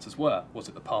what these answers were. Was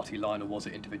it the party line or was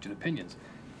it individual opinions?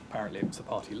 Apparently it was the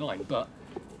party line, but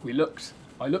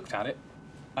I looked at it,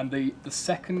 and the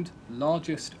second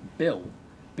largest bill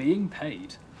being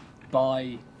paid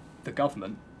by the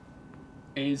government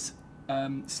is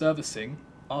servicing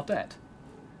our debt.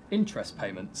 Interest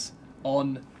payments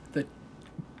on the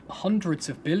hundreds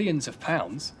of billions of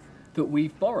pounds that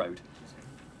we've borrowed.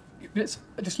 It's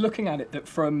just looking at it that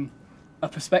from a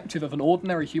perspective of an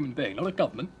ordinary human being, not a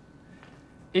government,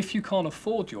 if you can't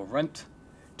afford your rent,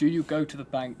 do you go to the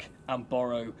bank and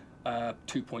borrow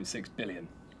 2.6 billion?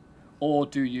 Or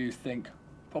do you think,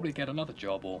 probably get another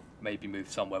job or maybe move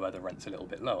somewhere where the rent's a little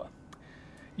bit lower?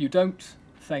 You don't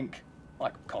think,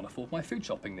 I can't afford my food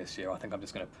shopping this year, I think I'm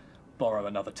just going to borrow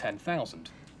another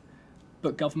 10,000.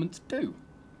 But governments do.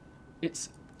 It's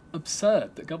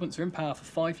absurd that governments are in power for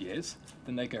 5 years,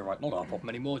 then they go, right, not our problem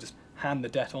anymore, just hand the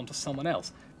debt on to someone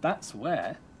else. That's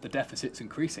where the deficit's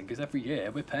increasing, because every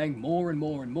year we're paying more and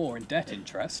more and more in debt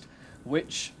interest,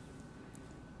 which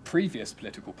previous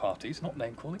political parties, not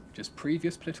name calling, just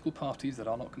previous political parties that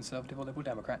are not Conservative or Liberal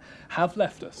Democrat, have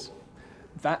left us.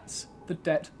 That's the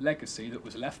debt legacy that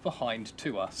was left behind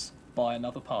to us by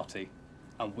another party,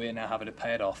 and we're now having to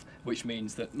pay it off, which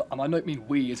means that, and I don't mean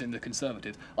we as in the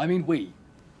Conservatives, I mean we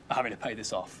are having to pay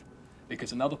this off,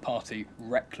 because another party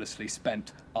recklessly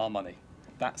spent our money.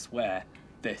 That's where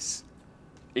this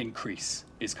increase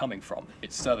is coming from.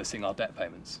 It's servicing our debt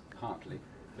payments. Partly,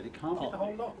 but it can't be the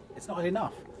whole lot. It's not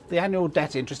enough. The annual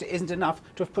debt interest isn't enough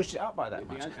to have pushed it up by that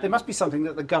much. There must be something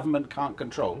that the government can't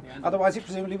control, otherwise it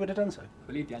presumably would have done so. I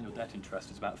believe the annual debt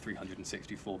interest is about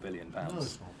 £364 billion. No,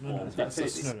 it's not. No, it's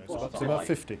It's about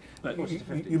 50. But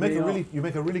You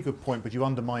make a really good point, but you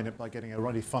undermine it by getting a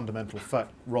really fundamental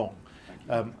fact wrong.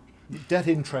 Debt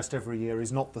interest every year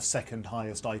is not the second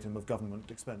highest item of government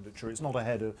expenditure. It's not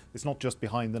ahead of. It's not just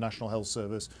behind the National Health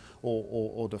Service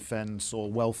or defence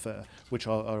or welfare, which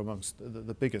are amongst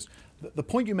the biggest. The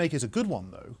point you make is a good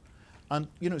one, though. And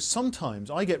you know,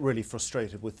 sometimes I get really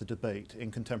frustrated with the debate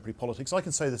in contemporary politics. I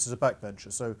can say this as a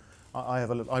backbencher. So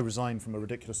I resigned from a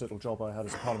ridiculous little job I had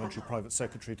as a parliamentary private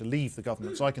secretary to leave the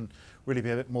government. So I can really be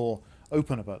a bit more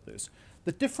open about this.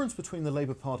 The difference between the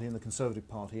Labour Party and the Conservative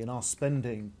Party in our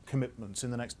spending commitments in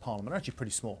the next Parliament are actually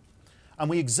pretty small. And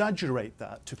we exaggerate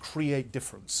that to create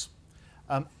difference.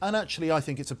 And actually, I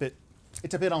think it's a bit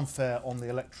unfair on the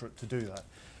electorate to do that.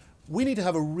 We need to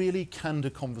have a really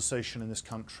candid conversation in this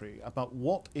country about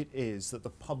what it is that the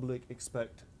public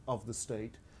expect of the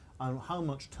state and how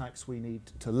much tax we need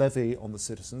to levy on the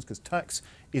citizens, because tax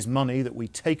is money that we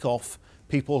take off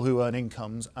people who earn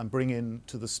incomes and bring in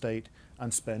to the state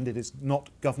and spend. It is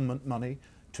not government money.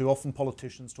 Too often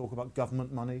politicians talk about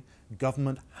government money.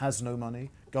 Government has no money.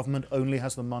 Government only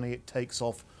has the money it takes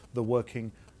off the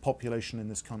working population in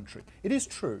this country. It is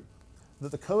true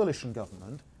that the coalition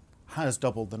government has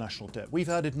doubled the national debt. We've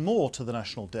added more to the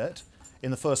national debt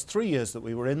in the first 3 years that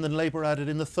we were in than Labour added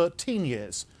in the 13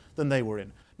 years than they were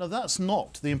in. Now, that's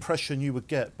not the impression you would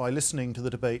get by listening to the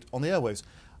debate on the airwaves.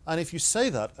 And if you say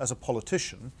that as a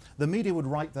politician, the media would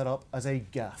write that up as a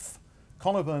gaffe.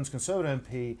 Conor Burns, Conservative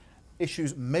MP,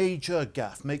 issues major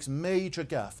gaffe, makes major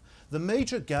gaffe. The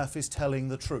major gaffe is telling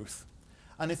the truth.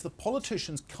 And if the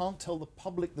politicians can't tell the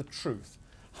public the truth,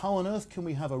 how on earth can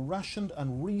we have a rationed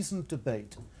and reasoned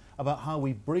debate about how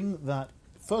we bring that,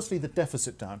 firstly, the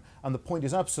deficit down? And the point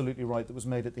is absolutely right that was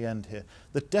made at the end here.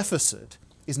 The deficit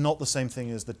is not the same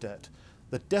thing as the debt.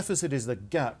 The deficit is the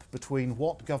gap between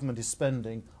what government is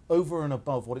spending over and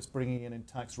above what it's bringing in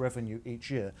tax revenue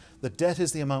each year. The debt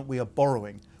is the amount we are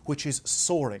borrowing, which is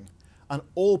soaring. And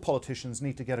all politicians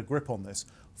need to get a grip on this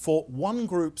for one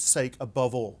group's sake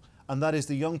above all, and that is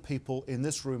the young people in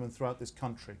this room and throughout this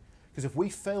country. Because if we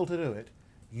fail to do it,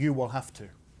 you will have to.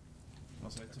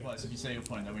 Also, Tobias, if you say your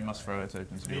point, then we must throw it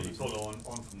open to Really follow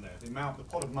on from there. The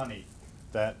pot of money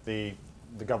that the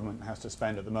government has to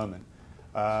spend at the moment,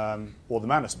 or the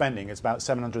amount of spending, is about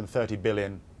 730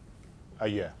 billion a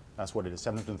year. That's what it is,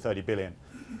 730 billion.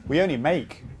 We only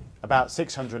make about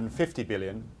 650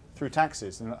 billion through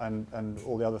taxes and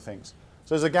all the other things.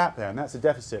 So there's a gap there, and that's the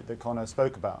deficit that Conor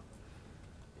spoke about.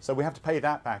 So we have to pay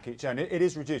that back each year, and it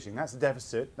is reducing. That's the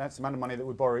deficit, that's the amount of money that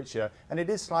we borrow each year, and it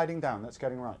is sliding down, that's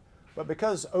getting right. But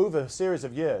because over a series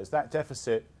of years, that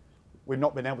deficit, we've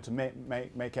not been able to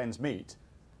make ends meet,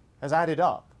 has added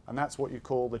up, and that's what you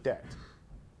call the debt.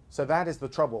 So that is the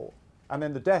trouble. And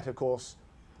then the debt, of course,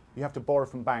 you have to borrow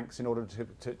from banks in order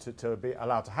to be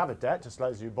allowed to have a debt, just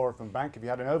as you borrow from a bank if you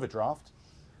had an overdraft.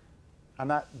 And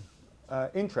that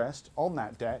interest on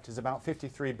that debt is about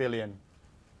 £53 billion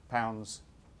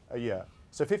a year.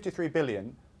 So 53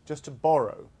 billion just to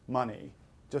borrow money,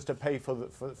 just to pay for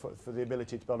the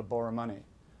ability to be able to borrow money.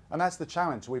 And that's the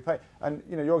challenge we pay. And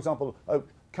you know, your example, oh,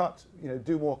 cut, you know,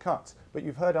 do more cuts. But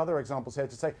you've heard other examples here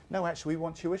to say, no, actually, we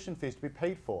want tuition fees to be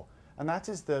paid for. And that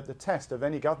is the test of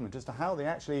any government as to how they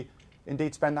actually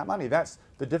indeed spend that money. That's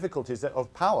the difficulties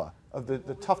of power, of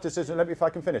the tough decision. Let me, if I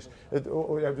can finish. I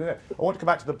want to come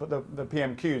back to the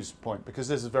PMQ's point, because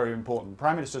this is very important.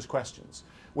 Prime Minister's questions,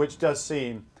 which does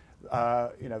seem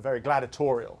you know, very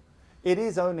gladiatorial. It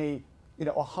is only, you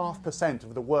know, a 0.5%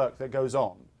 of the work that goes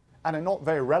on, and a not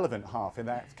very relevant half in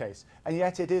that case. And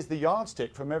yet it is the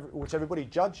yardstick from which everybody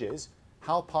judges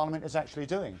how Parliament is actually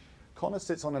doing. Conor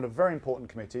sits on a very important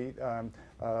committee,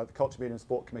 the Culture, Media and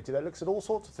Sport Committee, that looks at all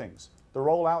sorts of things. The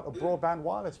rollout of broadband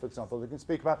wireless, for example. They can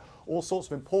speak about all sorts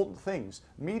of important things.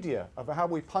 Media, of how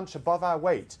we punch above our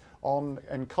weight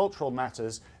in cultural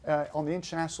matters on the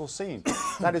international scene.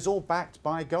 That is all backed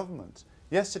by government.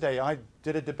 Yesterday I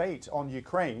did a debate on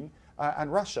Ukraine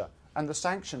and Russia and the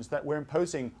sanctions that we're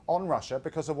imposing on Russia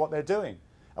because of what they're doing.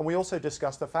 And we also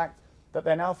discussed the fact that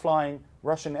they're now flying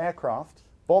Russian aircraft,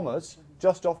 bombers,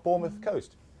 just off Bournemouth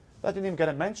coast. That didn't even get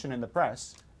a mention in the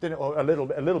press, or a little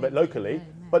bit locally,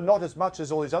 but not as much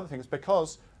as all these other things,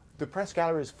 because the press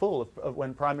gallery is full of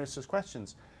when Prime Minister's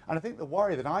questions. And I think the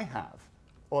worry that I have,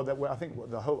 or that I think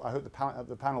I hope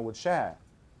the panel would share,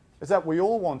 is that we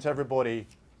all want everybody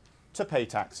to pay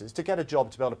taxes, to get a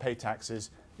job to be able to pay taxes,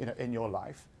 in your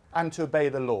life, and to obey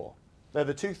the law. They're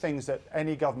the two things that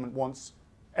any government wants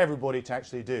everybody to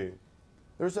actually do.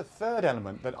 There is a third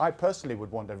element that I personally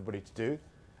would want everybody to do,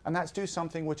 and that's do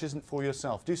something which isn't for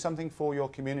yourself. Do something for your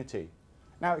community.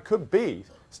 Now, it could be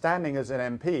standing as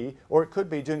an MP, or it could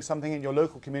be doing something in your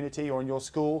local community or in your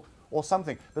school or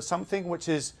something, but something which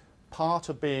is part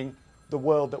of being the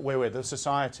world that we're with, the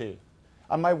society.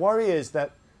 And my worry is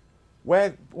that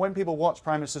when people watch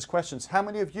Prime Minister's Questions, how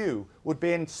many of you would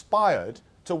be inspired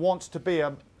to want to be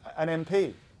an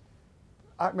MP?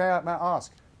 May I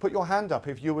ask, put your hand up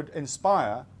if you would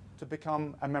inspire to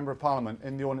become a Member of Parliament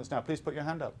in the audience now. Please put your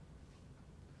hand up.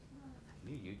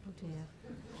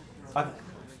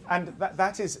 And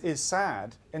that is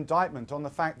sad indictment on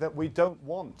the fact that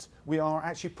we are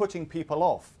actually putting people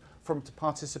off from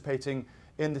participating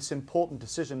in this important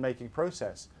decision-making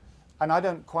process. And I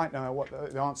don't quite know what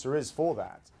the answer is for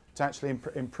that, to actually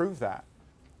improve that.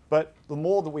 But the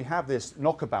more that we have this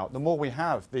knockabout, the more we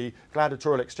have the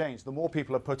gladiatorial exchange, the more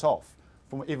people are put off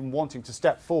from even wanting to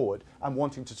step forward and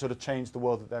wanting to sort of change the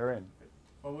world that they're in.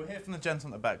 Well, we'll hear from the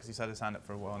gentleman at the back because he's had his hand up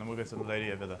for a while, and then we'll go to the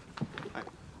lady over there.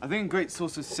 I think a great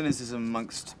source of cynicism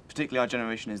amongst particularly our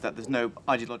generation is that there's no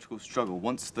ideological struggle.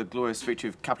 Once the glorious victory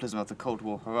of capitalism after the Cold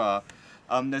War, hurrah,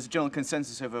 there's a general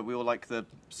consensus over we all like the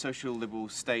social liberal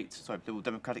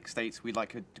democratic states, we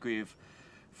like a degree of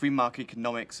free market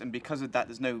economics, and because of that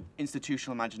there's no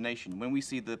institutional imagination. When we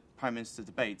see the Prime Minister's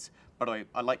debates, by the way,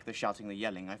 I like the shouting, the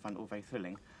yelling, I find it all very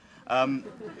thrilling.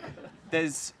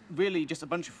 There's really just a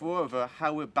bunch of furore over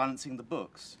how we're balancing the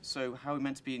books, so how are we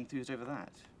meant to be enthused over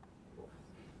that?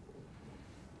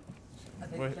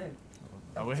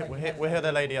 We'll hear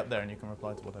the lady up there and you can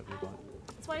reply to whatever you'd like.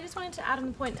 So I just wanted to add on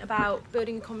the point about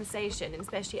building a conversation, and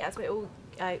especially as we're all,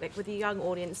 like with the young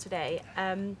audience today,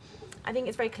 I think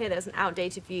it's very clear there's an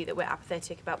outdated view that we're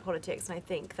apathetic about politics, and I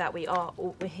think that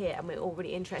we're here and we're all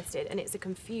really interested, and it's a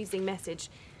confusing message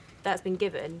that's been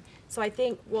given. So I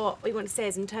think what we want to say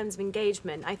is in terms of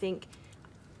engagement, I think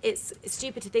it's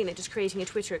stupid to think that just creating a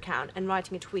Twitter account and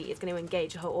writing a tweet is going to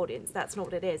engage a whole audience. That's not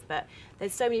what it is, but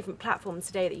there's so many different platforms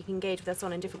today that you can engage with us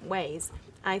on in different ways.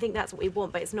 And I think that's what we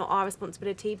want, but it's not our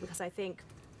responsibility, because I think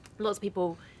lots of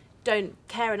people don't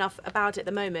care enough about it at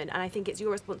the moment, and I think it's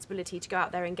your responsibility to go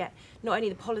out there and get not only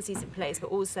the policies in place,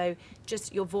 but also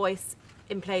just your voice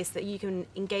in place that you can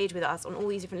engage with us on all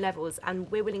these different levels, and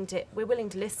we're willing to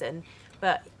listen,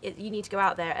 but you need to go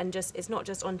out there and it's not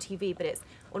just on TV, but it's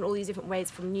on all these different ways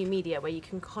from new media where you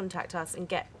can contact us and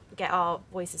get our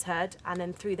voices heard, and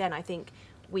then through then I think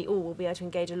we all will be able to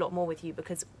engage a lot more with you,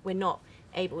 because we're not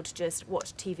able to just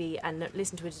watch TV and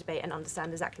listen to a debate and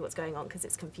understand exactly what's going on, because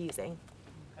it's confusing.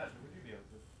 Would you be able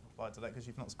to reply to that, because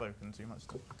you've not spoken too much?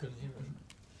 I couldn't hear it.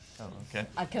 Oh, okay.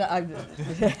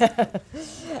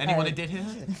 Anyone who did hear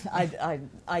it?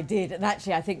 I did, and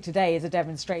actually I think today is a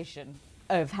demonstration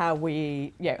of how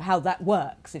how that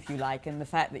works, if you like, and the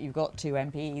fact that you've got 2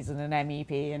 MPs and an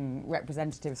MEP and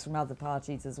representatives from other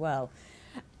parties as well,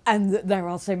 and that there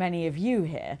are so many of you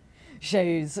here,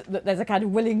 shows that there's a kind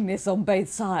of willingness on both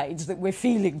sides that we're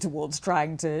feeling towards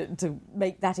trying to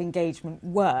make that engagement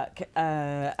work,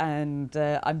 and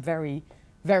I'm very,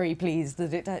 very pleased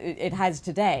that it has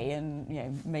today,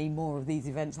 and may more of these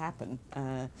events happen.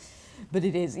 But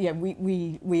it is,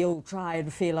 we all try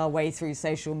and feel our way through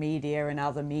social media and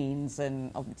other means,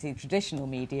 and obviously traditional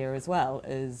media as well,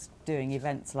 as doing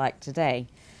events like today.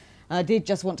 I did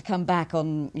just want to come back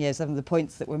on some of the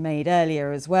points that were made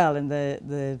earlier as well, and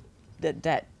the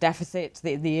debt deficit,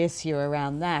 the issue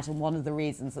around that, and one of the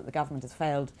reasons that the government has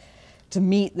failed to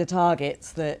meet the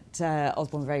targets that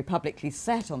Osborne very publicly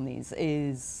set on these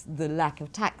is the lack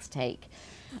of tax take.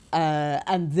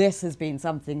 And this has been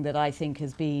something that I think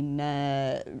has been,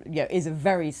 is a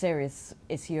very serious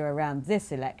issue around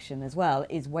this election as well,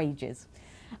 is wages.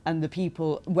 And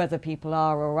whether people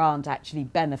are or aren't actually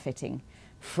benefiting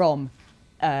from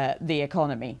the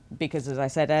economy. Because as I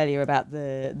said earlier about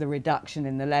the reduction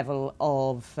in the level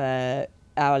of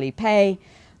hourly pay,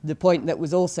 the point that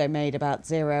was also made about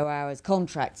 0 hours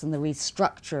contracts and the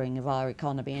restructuring of our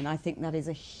economy, and I think that is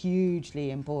a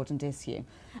hugely important issue.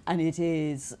 And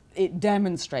it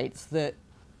demonstrates that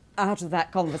out of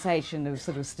that conversation of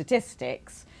sort of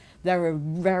statistics, there are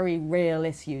very real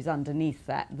issues underneath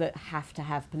that have to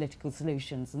have political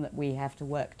solutions and that we have to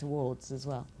work towards as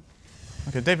well.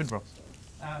 Okay, David Ross.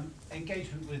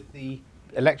 Engagement with the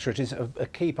electorate is a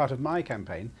key part of my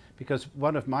campaign, because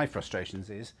one of my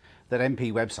frustrations is that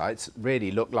MP websites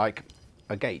really look like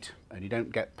a gate, and you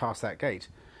don't get past that gate.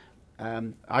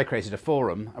 I created a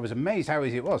forum. I was amazed how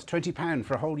easy it was. £20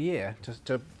 for a whole year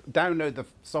to download the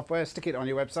software, stick it on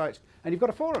your website, and you've got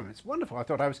a forum. It's wonderful. I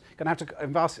thought I was going to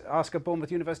have to ask a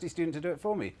Bournemouth University student to do it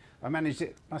for me. I managed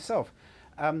it myself.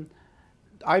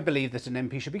 I believe that an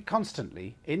MP should be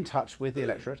constantly in touch with the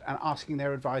electorate and asking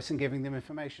their advice and giving them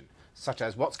information, such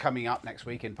as what's coming up next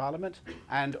week in Parliament,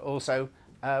 and also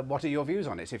what are your views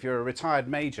on it. If you're a retired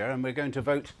major and we're going to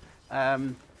vote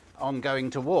on going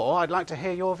to war, I'd like to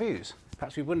hear your views.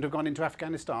 Perhaps we wouldn't have gone into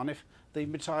Afghanistan if the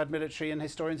retired military and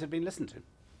historians had been listened to.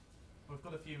 We've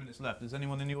got a few minutes left. Does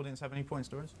anyone in the audience have any points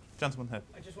to raise? Gentleman here.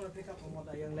 I just want to pick up on what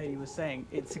that young lady was saying.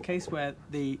 It's a case where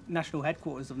the national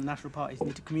headquarters of the national parties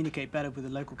need to communicate better with the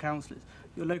local councillors.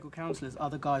 Your local councillors are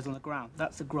the guys on the ground.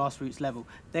 That's the grassroots level.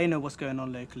 They know what's going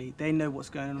on locally. They know what's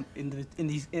going on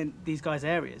in these guys'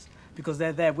 areas because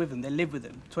they're there with them. They live with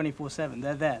them 24/7.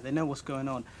 They're there. They know what's going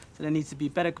on. So there needs to be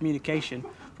better communication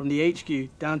from the HQ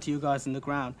down to you guys on the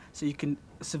ground so you can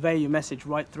survey your message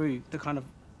right through the kind of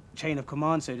chain of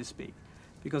command, so to speak.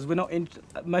 Because we're not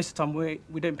most of the time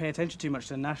we don't pay attention too much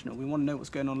to the national. We want to know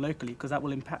what's going on locally because that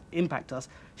will impact us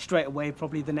straight away,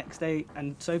 probably the next day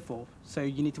and so forth. So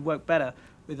you need to work better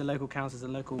with the local councils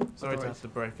and local Sorry to authorities. have to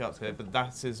break up here, but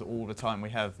that is all the time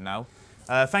we have now.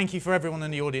 Thank you for everyone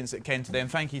in the audience that came today, and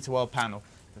thank you to our panel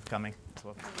for coming as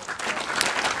well.